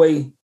trading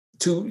away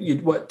two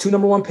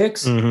number one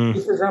picks, 2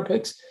 first-round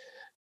picks.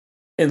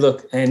 And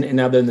look, and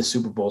now they're in the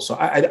Super Bowl. So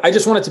I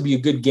just want it to be a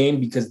good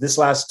game because this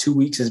last 2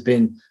 weeks has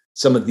been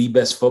some of the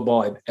best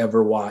football I've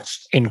ever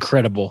watched.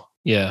 Incredible.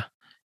 Yeah.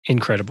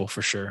 Incredible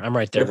for sure. I'm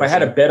right there. If I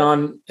had a bet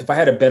on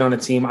a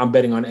team, I'm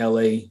betting on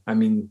LA. I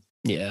mean,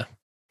 Yeah.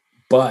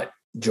 But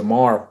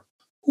Jamar,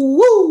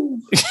 woo!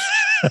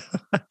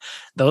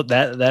 Though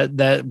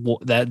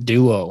that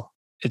duo,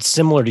 it's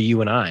similar to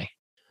you and I.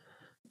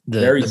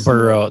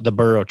 The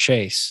Burrow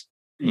Chase.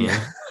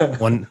 Yeah.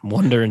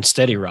 Wonder and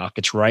Steady Rock.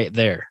 It's right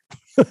there.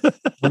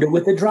 Wonder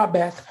with the drop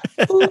back.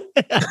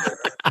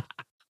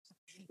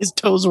 His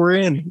toes were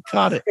in. He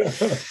caught it.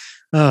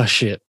 Oh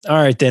shit. All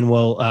right then.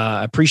 Well,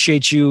 I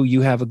appreciate you.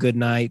 You have a good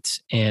night.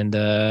 And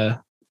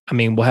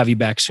we'll have you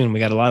back soon. We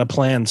got a lot of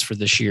plans for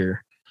this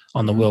year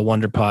on the Will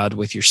Wonder Pod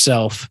with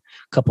yourself,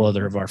 a couple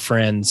other of our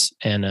friends.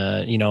 And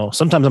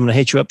sometimes I'm gonna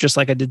hit you up just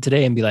like I did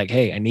today and be like,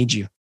 hey, I need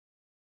you.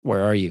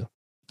 Where are you?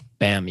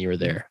 Bam, you were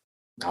there.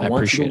 I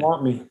want you to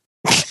want me.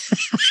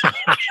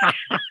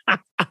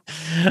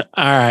 All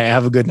right.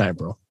 Have a good night,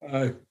 bro.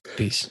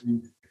 Peace.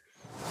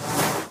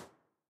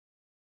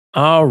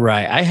 All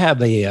right. I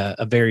have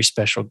a very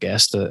special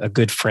guest, a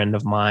good friend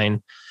of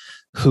mine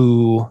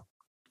who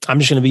I'm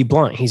just going to be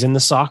blunt. He's in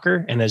the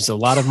soccer. And as a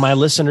lot of my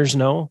listeners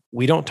know,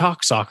 we don't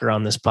talk soccer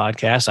on this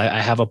podcast.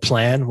 I have a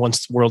plan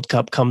once the World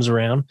Cup comes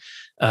around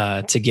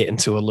to get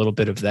into a little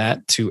bit of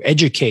that, to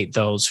educate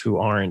those who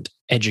aren't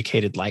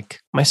educated like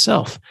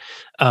myself.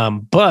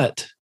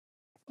 But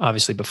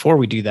obviously, before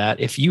we do that,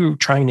 if you're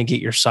trying to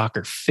get your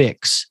soccer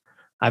fix,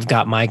 I've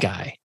got my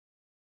guy,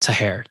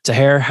 Taher.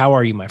 Taher, how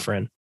are you, my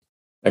friend?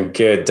 I'm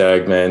good,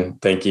 Doug, man.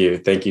 Thank you.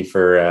 Thank you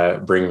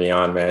for bringing me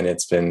on, man.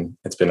 It's been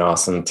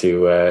awesome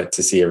to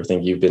see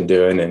everything you've been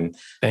doing. And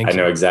I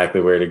know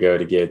exactly where to go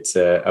to get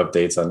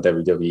updates on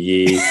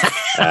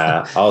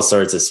WWE, all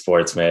sorts of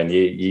sports, man.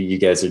 You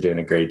guys are doing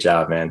a great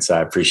job, man. So I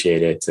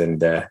appreciate it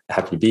and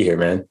happy to be here,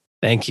 man.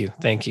 Thank you.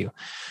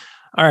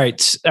 All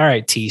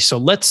right, T. So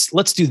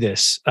let's do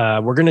this.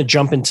 We're going to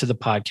jump into the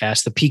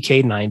podcast, the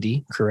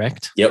PK90,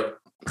 correct? Yep,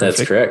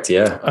 that's correct.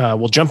 Yeah.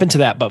 We'll jump into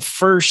that, but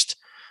first,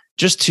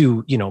 just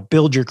to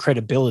build your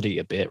credibility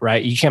a bit,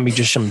 right? You can't be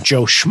just some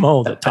Joe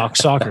Schmo that talks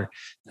soccer.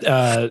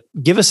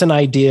 Give us an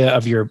idea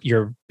of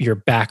your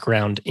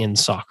background in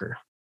soccer.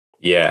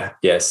 Yeah.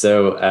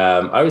 So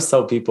I always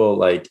tell people,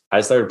 like,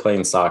 I started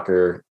playing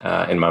soccer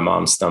in my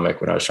mom's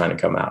stomach when I was trying to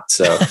come out.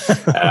 So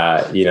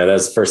that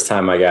was the first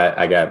time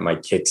I got my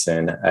kicks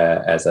in,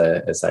 as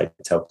I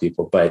tell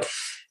people. But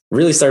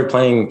really started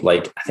playing,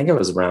 like, I think I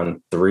was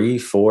around 3,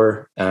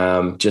 4.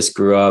 Just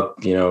grew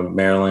up,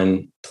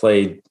 Maryland,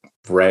 played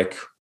rec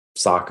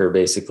soccer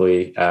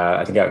basically.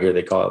 I think out here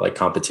they call it like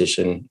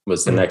competition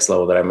was the next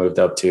level that I moved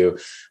up to.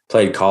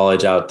 Played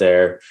college out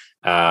there.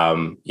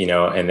 And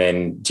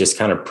then just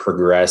kind of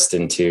progressed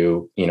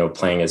into,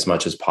 playing as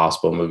much as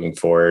possible moving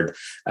forward.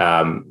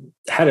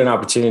 Had an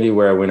opportunity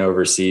where I went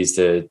overseas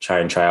to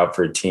try out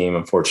for a team.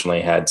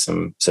 Unfortunately, had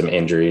some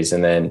injuries,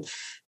 and then,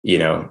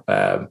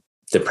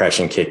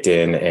 depression kicked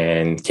in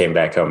and came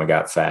back home and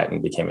got fat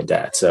and became a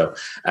dad. So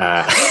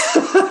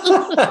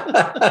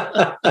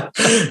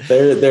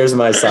there's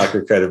my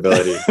soccer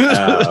credibility.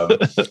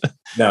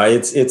 No,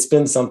 it's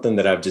been something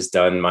that I've just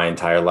done my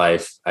entire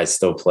life. I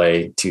still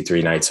play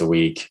 2-3 nights a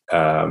week.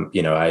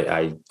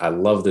 I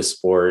love the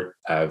sport.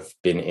 I've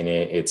been in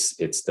it.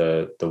 It's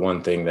the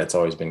one thing that's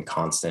always been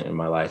constant in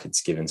my life.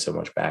 It's given so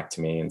much back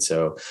to me. And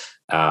so,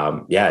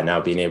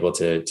 now being able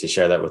to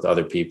share that with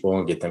other people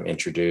and get them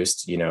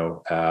introduced,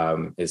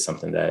 is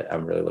something that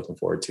I'm really looking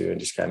forward to, and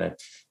just kind of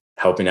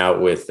helping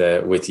out with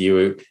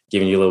you,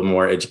 giving you a little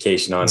more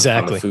education on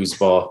the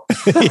foosball.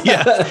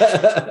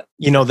 Yeah.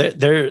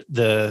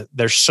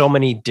 There's so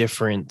many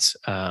different,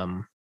 I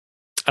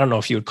don't know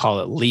if you would call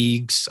it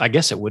leagues. I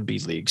guess it would be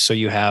leagues. So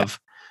you have,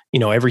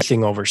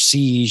 everything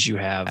overseas, you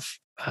have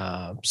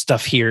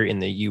stuff here in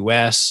the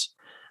US.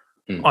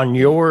 On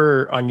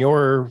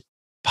your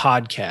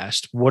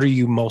podcast, what are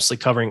you mostly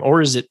covering,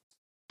 or is it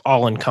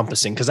all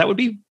encompassing? Because that would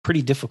be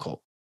pretty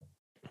difficult.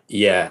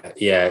 Yeah.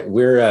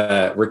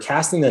 We're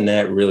casting the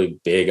net really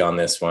big on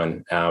this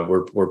one.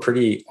 We're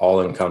pretty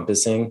all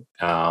encompassing.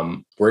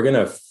 We're going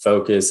to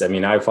focus. I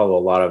mean, I follow a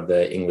lot of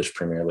the English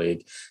Premier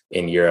League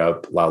in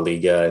Europe, La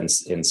Liga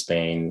in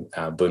Spain,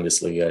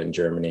 Bundesliga in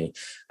Germany.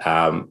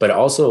 But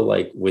also,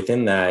 like,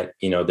 within that,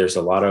 there's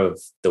a lot of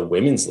the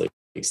women's league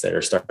that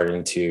are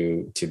starting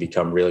to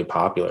become really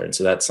popular. And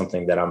so that's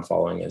something that I'm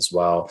following as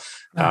well.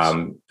 Nice.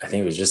 I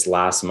think it was just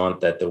last month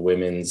that the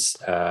women's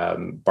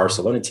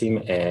Barcelona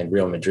team and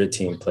Real Madrid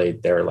team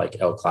played their like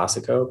El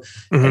Clasico,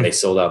 and they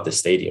sold out the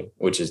stadium,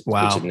 which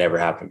had never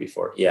happened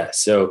before. Yeah.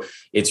 So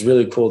it's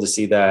really cool to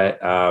see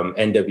that.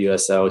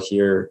 NWSL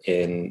here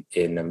in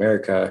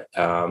America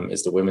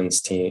is the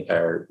women's team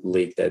or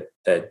league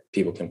that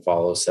people can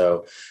follow.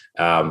 So,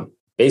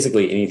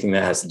 basically anything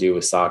that has to do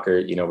with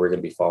soccer, we're going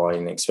to be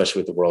following, especially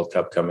with the World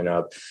Cup coming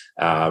up.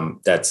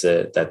 That's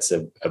a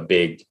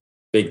big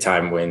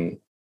time when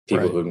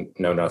people who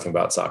know nothing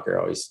about soccer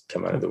always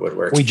come out of the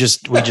woodwork. We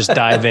just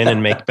dive in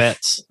and make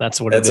bets. That's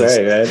what it is.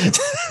 That's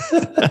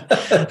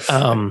right,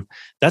 man.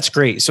 That's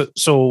great.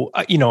 So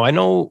I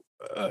know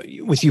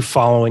with you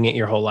following it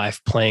your whole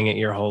life, playing it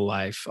your whole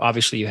life,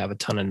 obviously you have a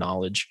ton of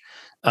knowledge.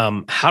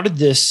 How did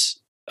this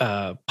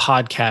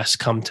podcasts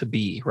come to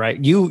be,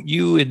 right?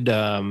 You had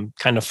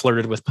kind of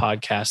flirted with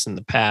podcasts in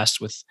the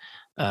past with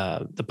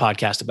the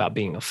podcast about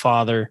being a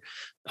father.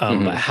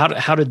 But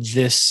how did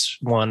this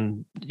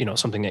one,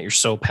 something that you're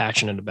so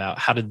passionate about,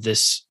 how did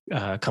this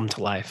come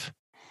to life?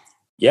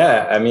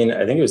 Yeah, I mean,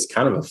 I think it was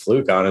kind of a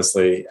fluke,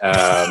 honestly.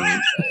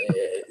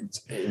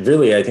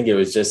 Really, I think it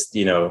was just,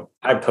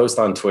 I post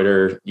on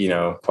Twitter,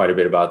 quite a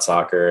bit about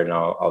soccer, and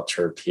I'll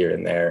chirp here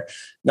and there.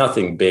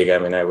 Nothing big. I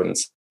mean, I wouldn't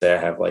say I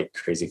have like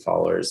crazy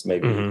followers,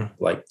 maybe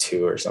like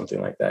 2 or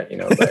something like that,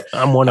 but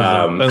I'm one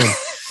of them. Boom.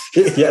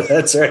 Yeah,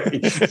 that's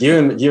right. You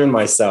and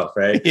myself,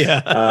 right?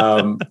 Yeah.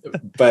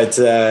 But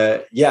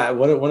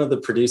one of the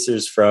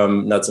producers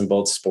from Nuts and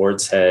Bolts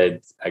Sports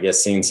had, I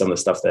guess, seen some of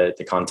the stuff that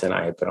the content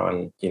I had put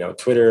on,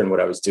 Twitter and what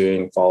I was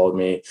doing, followed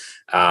me,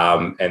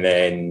 and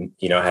then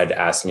had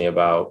asked me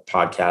about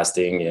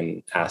podcasting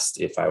and asked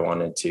if I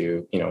wanted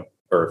to,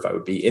 or if I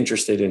would be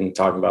interested in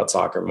talking about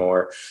soccer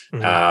more,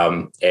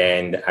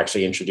 and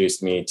actually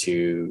introduced me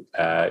to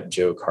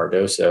Joe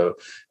Cardoso,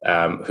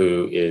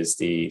 who is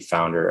the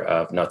founder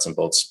of Nuts and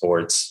Bolts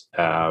Sports.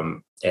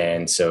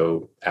 And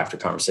so after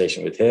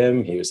conversation with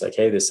him, he was like,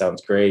 "Hey, this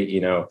sounds great.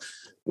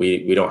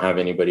 We don't have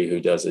anybody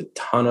who does a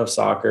ton of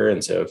soccer.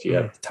 And so if you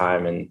have the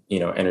time and,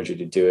 energy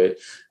to do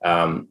it,"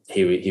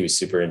 he was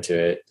super into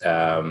it.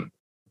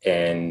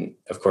 And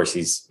of course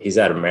he's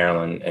out of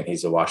Maryland and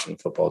he's a Washington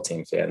football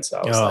team fan. So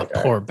I was like,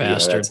 poor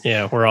bastard.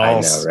 Yeah. We're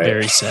all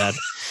very sad.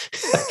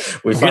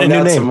 We find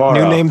out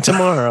tomorrow. New name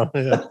tomorrow.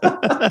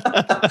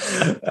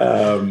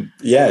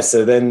 Yeah.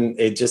 So then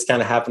it just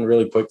kind of happened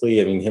really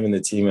quickly. I mean, him and the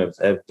team have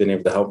been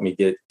able to help me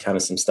get kind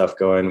of some stuff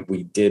going.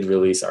 We did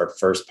release our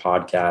first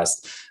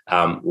podcast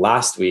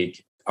last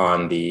week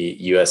on the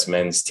U.S.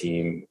 men's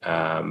team,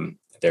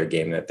 their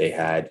game that they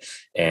had.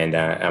 And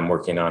I'm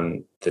working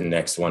on the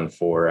next one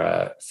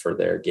for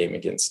their game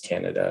against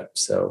Canada.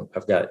 So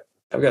I've got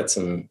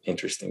some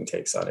interesting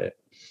takes on it.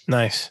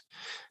 Nice.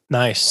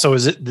 So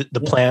is it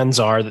the plans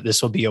are that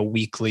this will be a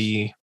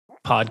weekly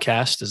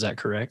podcast? Is that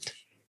correct?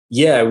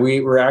 Yeah,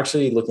 we were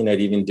actually looking at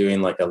even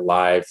doing like a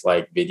live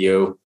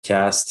video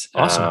cast.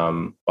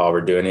 Awesome. While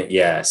we're doing it.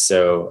 Yeah.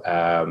 So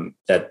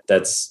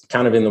that's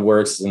kind of in the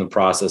works, in the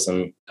process.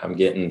 I'm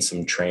getting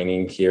some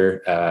training here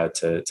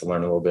to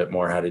learn a little bit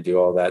more how to do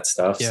all that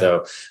stuff. Yeah.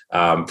 So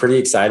pretty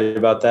excited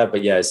about that.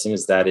 But yeah, as soon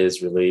as that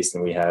is released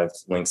and we have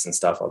links and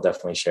stuff, I'll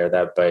definitely share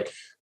that. But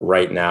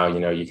right now,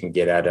 you can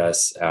get at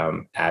us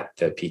at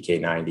the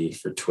PK90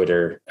 for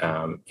Twitter,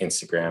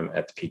 Instagram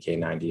at the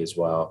PK90 as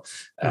well.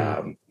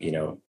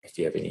 If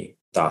you have any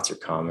thoughts or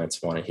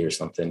comments, want to hear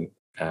something,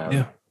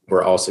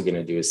 we're also going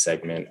to do a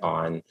segment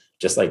on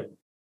just like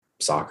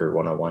soccer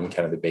 101,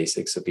 kind of the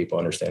basics, so people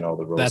understand all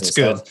the rules. That's and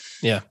good. Stuff.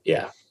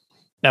 Yeah.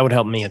 That would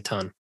help me a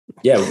ton.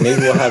 Yeah,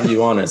 maybe we'll have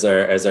you on as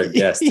our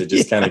guest to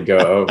just kind of go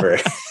over.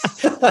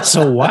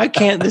 So why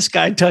can't this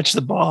guy touch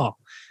the ball?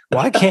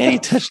 Why can't he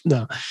touch?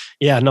 No.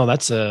 Yeah, no,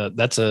 that's a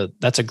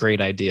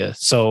great idea.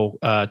 So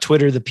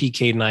Twitter, the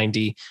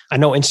PK90. I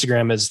know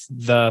Instagram is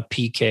the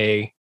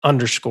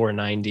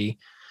PK_90.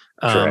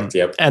 Correct.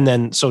 Yep. And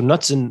then so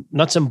nuts and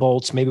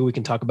bolts. Maybe we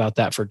can talk about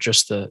that for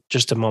just a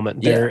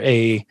moment. They're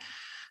a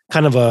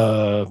kind of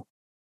a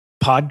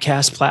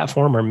podcast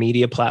platform or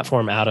media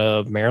platform out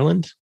of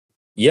Maryland.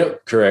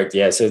 Yep, correct.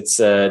 Yes, it's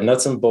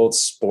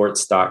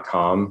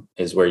nutsandboltsports.com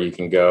is where you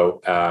can go.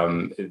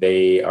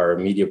 They are a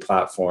media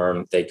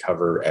platform. They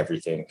cover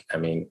everything. I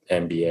mean,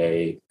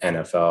 NBA,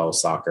 NFL,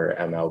 soccer,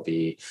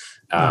 MLB,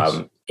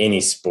 nice.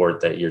 Any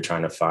sport that you're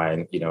trying to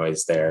find,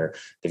 is there.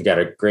 They've got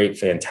a great,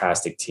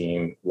 fantastic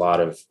team, a lot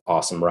of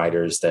awesome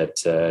writers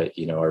that, are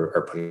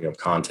putting up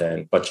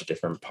content, a bunch of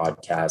different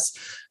podcasts.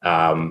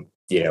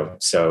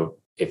 So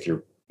if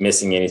you're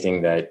missing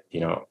anything that,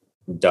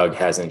 Doug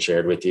hasn't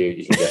shared with you,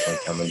 you can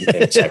definitely come and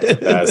check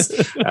with us.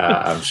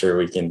 I'm sure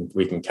we can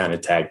kind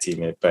of tag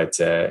team it, but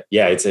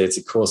it's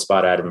a cool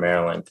spot out of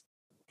Maryland.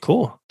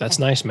 Cool. That's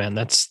nice, man.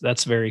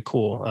 That's very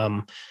cool.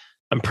 I'm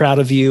proud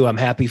of you. I'm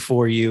happy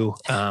for you.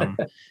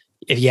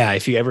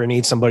 If you ever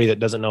need somebody that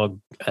doesn't know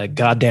a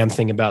goddamn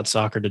thing about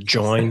soccer to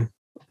join,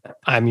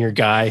 I'm your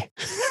guy.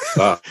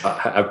 Well,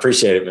 I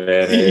appreciate it,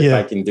 man. If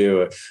I can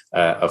do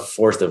a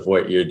fourth of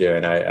what you're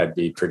doing, I'd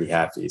be pretty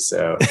happy.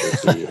 So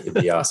it'd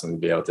be awesome to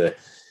be able to,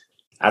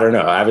 I don't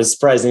know. I was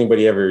surprised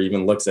anybody ever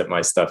even looks at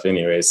my stuff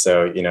anyway.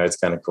 So, it's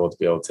kind of cool to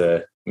be able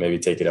to maybe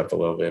take it up a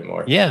little bit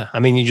more. Yeah. I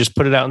mean, you just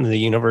put it out into the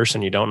universe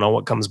and you don't know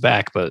what comes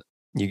back, but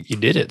you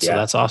did it. So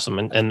that's awesome.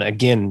 And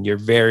again, you're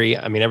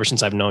ever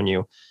since I've known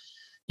you,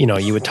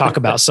 you would talk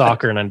about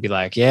soccer and I'd be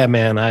like, yeah,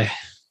 man,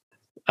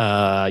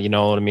 you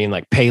know what I mean?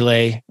 Like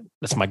Pele,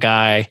 that's my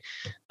guy.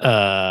 Who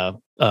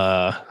else?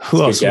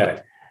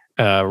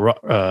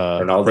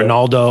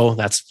 Ronaldo.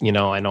 That's,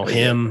 I know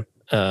him.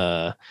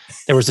 There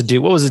was a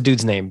dude. What was the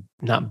dude's name?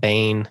 Not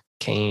Kane.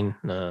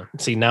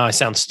 See, now I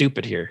sound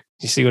stupid here.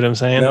 You see what I'm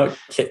saying? No,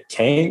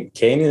 Kane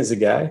is a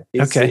guy.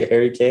 He's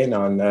Harry Kane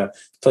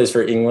plays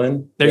for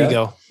England. There you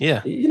go.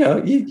 Yeah. You know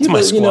a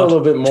little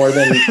bit more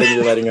than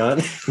you're letting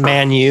on.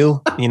 Man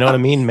U. You know what I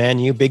mean? Man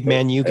U, big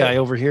Man U guy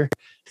over here.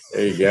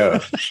 There you go.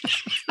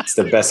 It's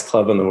the best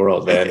club in the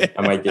world, man.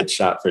 I might get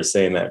shot for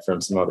saying that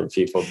from some other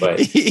people, but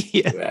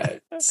I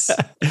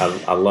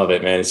love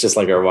it, man. It's just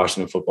like our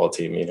Washington football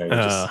team. You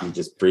know, you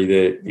just breathe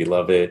it. You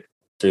love it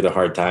through the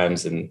hard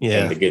times and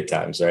the good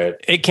times, right?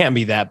 It can't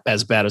be that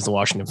as bad as the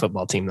Washington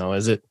football team, though,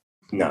 is it?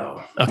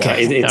 No.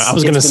 Okay. I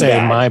was going to say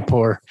bad. my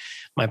poor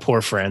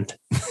friend.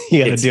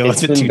 You got to deal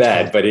with it. It's been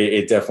bad, but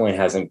it definitely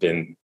hasn't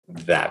been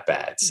that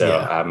bad. So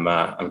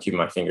I'm keeping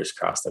my fingers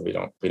crossed that we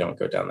don't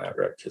go down that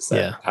road, because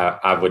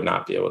I would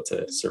not be able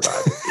to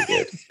survive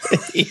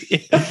if we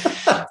did.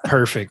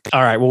 Perfect.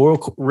 All right.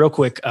 Well, real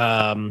quick.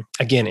 Again,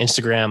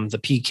 Instagram, the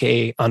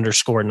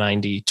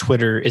PK_90.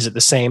 Twitter, is it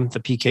the same? The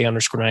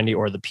PK_90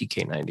 or the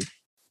PK90?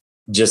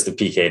 Just the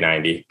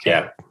PK90.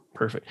 Yeah.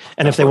 Perfect.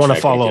 And if they want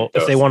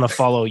to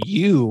follow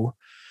you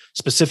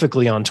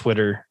specifically on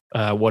Twitter,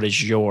 what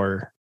is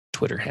your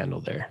Twitter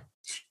handle there?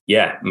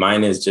 Yeah,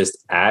 mine is just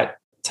at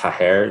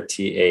Taher,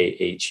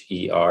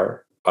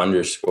 TAHER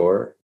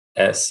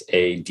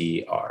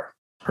 _SADR.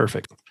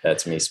 Perfect.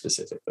 That's me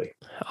specifically.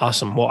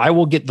 Awesome. Well, I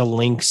will get the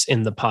links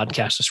in the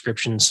podcast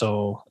description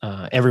so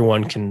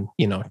everyone can,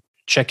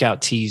 check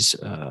out T's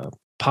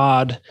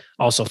pod.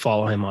 Also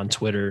follow him on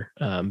Twitter.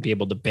 Be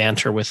able to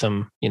banter with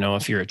him.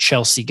 If you're a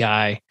Chelsea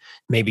guy,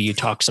 maybe you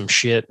talk some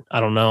shit. I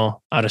don't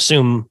know. I'd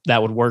assume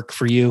that would work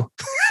for you.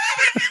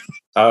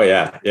 Oh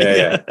yeah.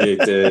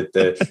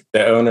 The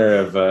owner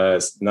of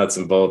Nuts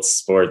and Bolts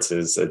Sports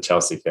is a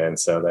Chelsea fan,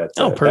 so that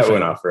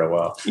went off real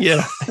well.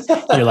 Yeah,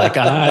 you're like,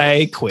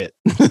 I quit.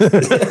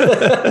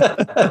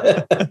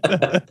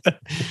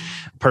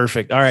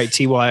 Perfect. All right,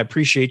 T. Well, I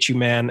appreciate you,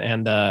 man.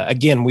 And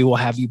again, we will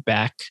have you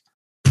back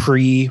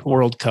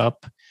pre-World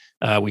Cup.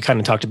 We kind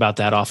of talked about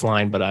that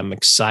offline, but I'm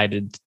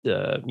excited,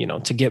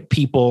 to get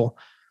people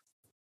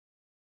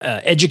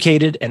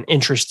educated and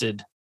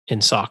interested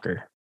in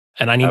soccer.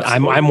 And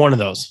I'm one of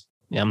those.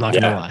 Yeah, I'm not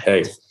going to lie.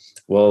 Hey,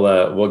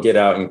 we'll get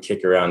out and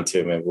kick around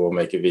too. Maybe we'll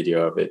make a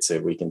video of it so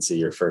we can see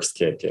your first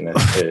kick, and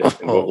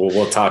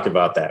we'll talk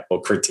about that. We'll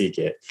critique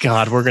it.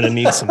 God, we're going to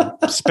need some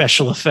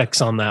special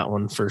effects on that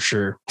one for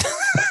sure.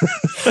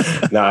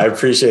 No, I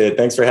appreciate it.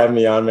 Thanks for having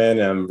me on, man.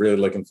 I'm really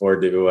looking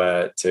forward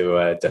to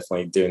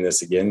definitely doing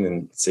this again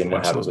and seeing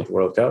what happens with the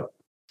World Cup.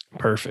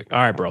 Perfect. All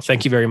right, bro.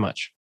 Thank you very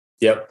much.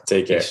 Yep.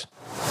 Take care. Peace.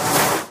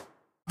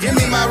 Give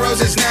me my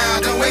roses now,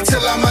 don't wait till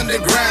I'm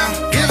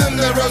underground. Give them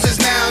the roses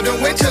now,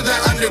 don't wait till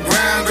they're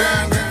underground.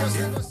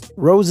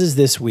 Roses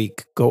this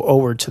week go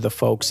over to the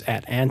folks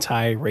at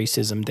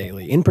Anti-Racism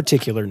Daily, in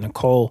particular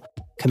Nicole,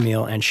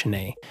 Camille, and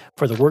Shanae,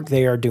 for the work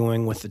they are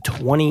doing with the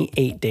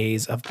 28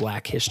 Days of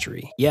Black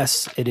History.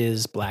 Yes, it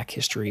is Black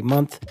History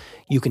Month.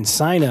 You can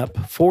sign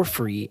up for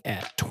free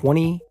at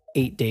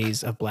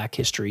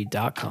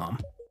 28daysofblackhistory.com.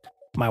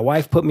 My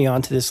wife put me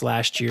onto this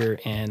last year,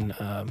 and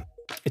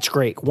it's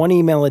great. One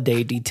email a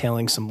day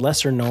detailing some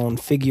lesser known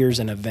figures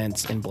and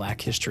events in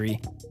Black history.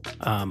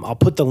 I'll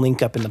put the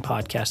link up in the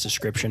podcast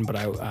description, but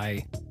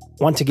I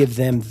want to give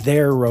them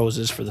their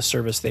roses for the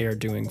service they are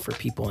doing for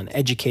people and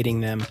educating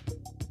them,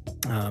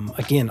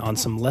 again, on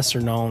some lesser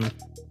known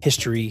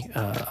history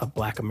of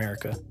Black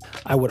America.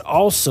 I would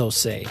also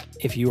say,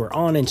 if you are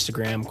on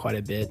Instagram quite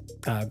a bit,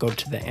 go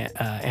to the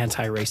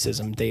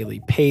Anti-Racism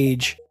Daily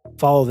page,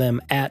 follow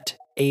them at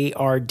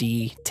ARD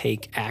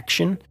Take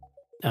Action.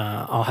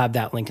 I'll have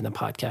that link in the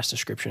podcast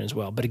description as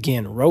well. But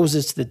again,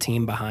 roses to the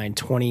team behind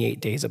 28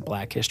 Days of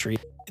Black History.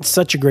 It's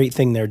such a great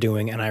thing they're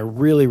doing, and I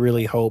really,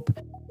 really hope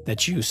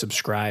that you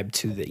subscribe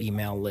to the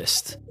email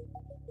list.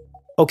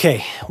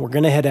 Okay, we're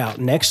going to head out.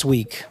 Next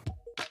week,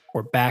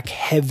 we're back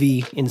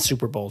heavy in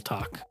Super Bowl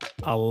talk.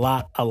 A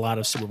lot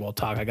of Super Bowl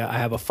talk. I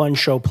have a fun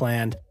show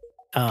planned.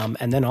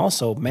 And then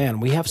also, man,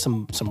 we have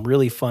some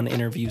really fun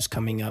interviews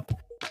coming up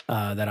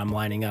that I'm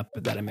lining up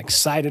that I'm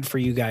excited for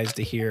you guys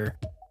to hear.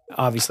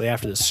 Obviously,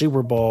 after the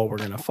Super Bowl, we're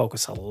going to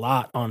focus a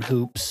lot on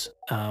hoops,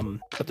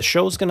 but the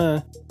show's going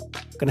to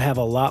have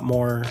a lot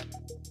more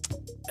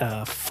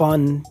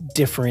fun,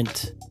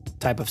 different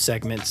type of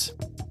segments,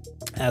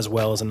 as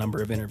well as a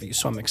number of interviews.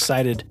 So I'm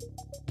excited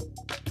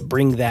to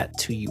bring that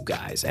to you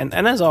guys. And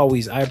as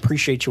always, I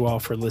appreciate you all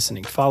for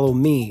listening. Follow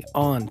me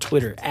on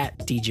Twitter at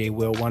DJ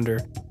Will Wonder.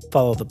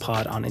 Follow the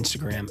pod on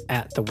Instagram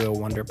at the Will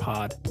Wonder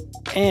Pod.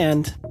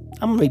 And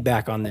I'm going to be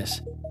back on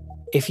this.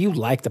 If you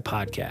like the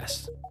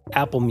podcast,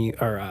 Apple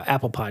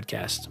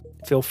Podcast,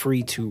 feel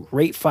free to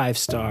rate 5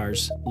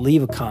 stars,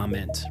 leave a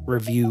comment,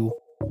 review,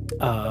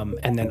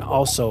 and then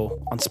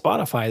also on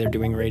Spotify, they're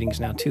doing ratings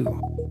now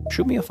too.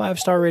 Shoot me a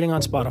 5-star rating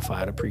on Spotify.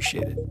 I'd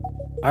appreciate it.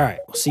 All right,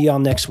 we'll see y'all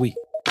next week.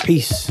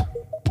 Peace.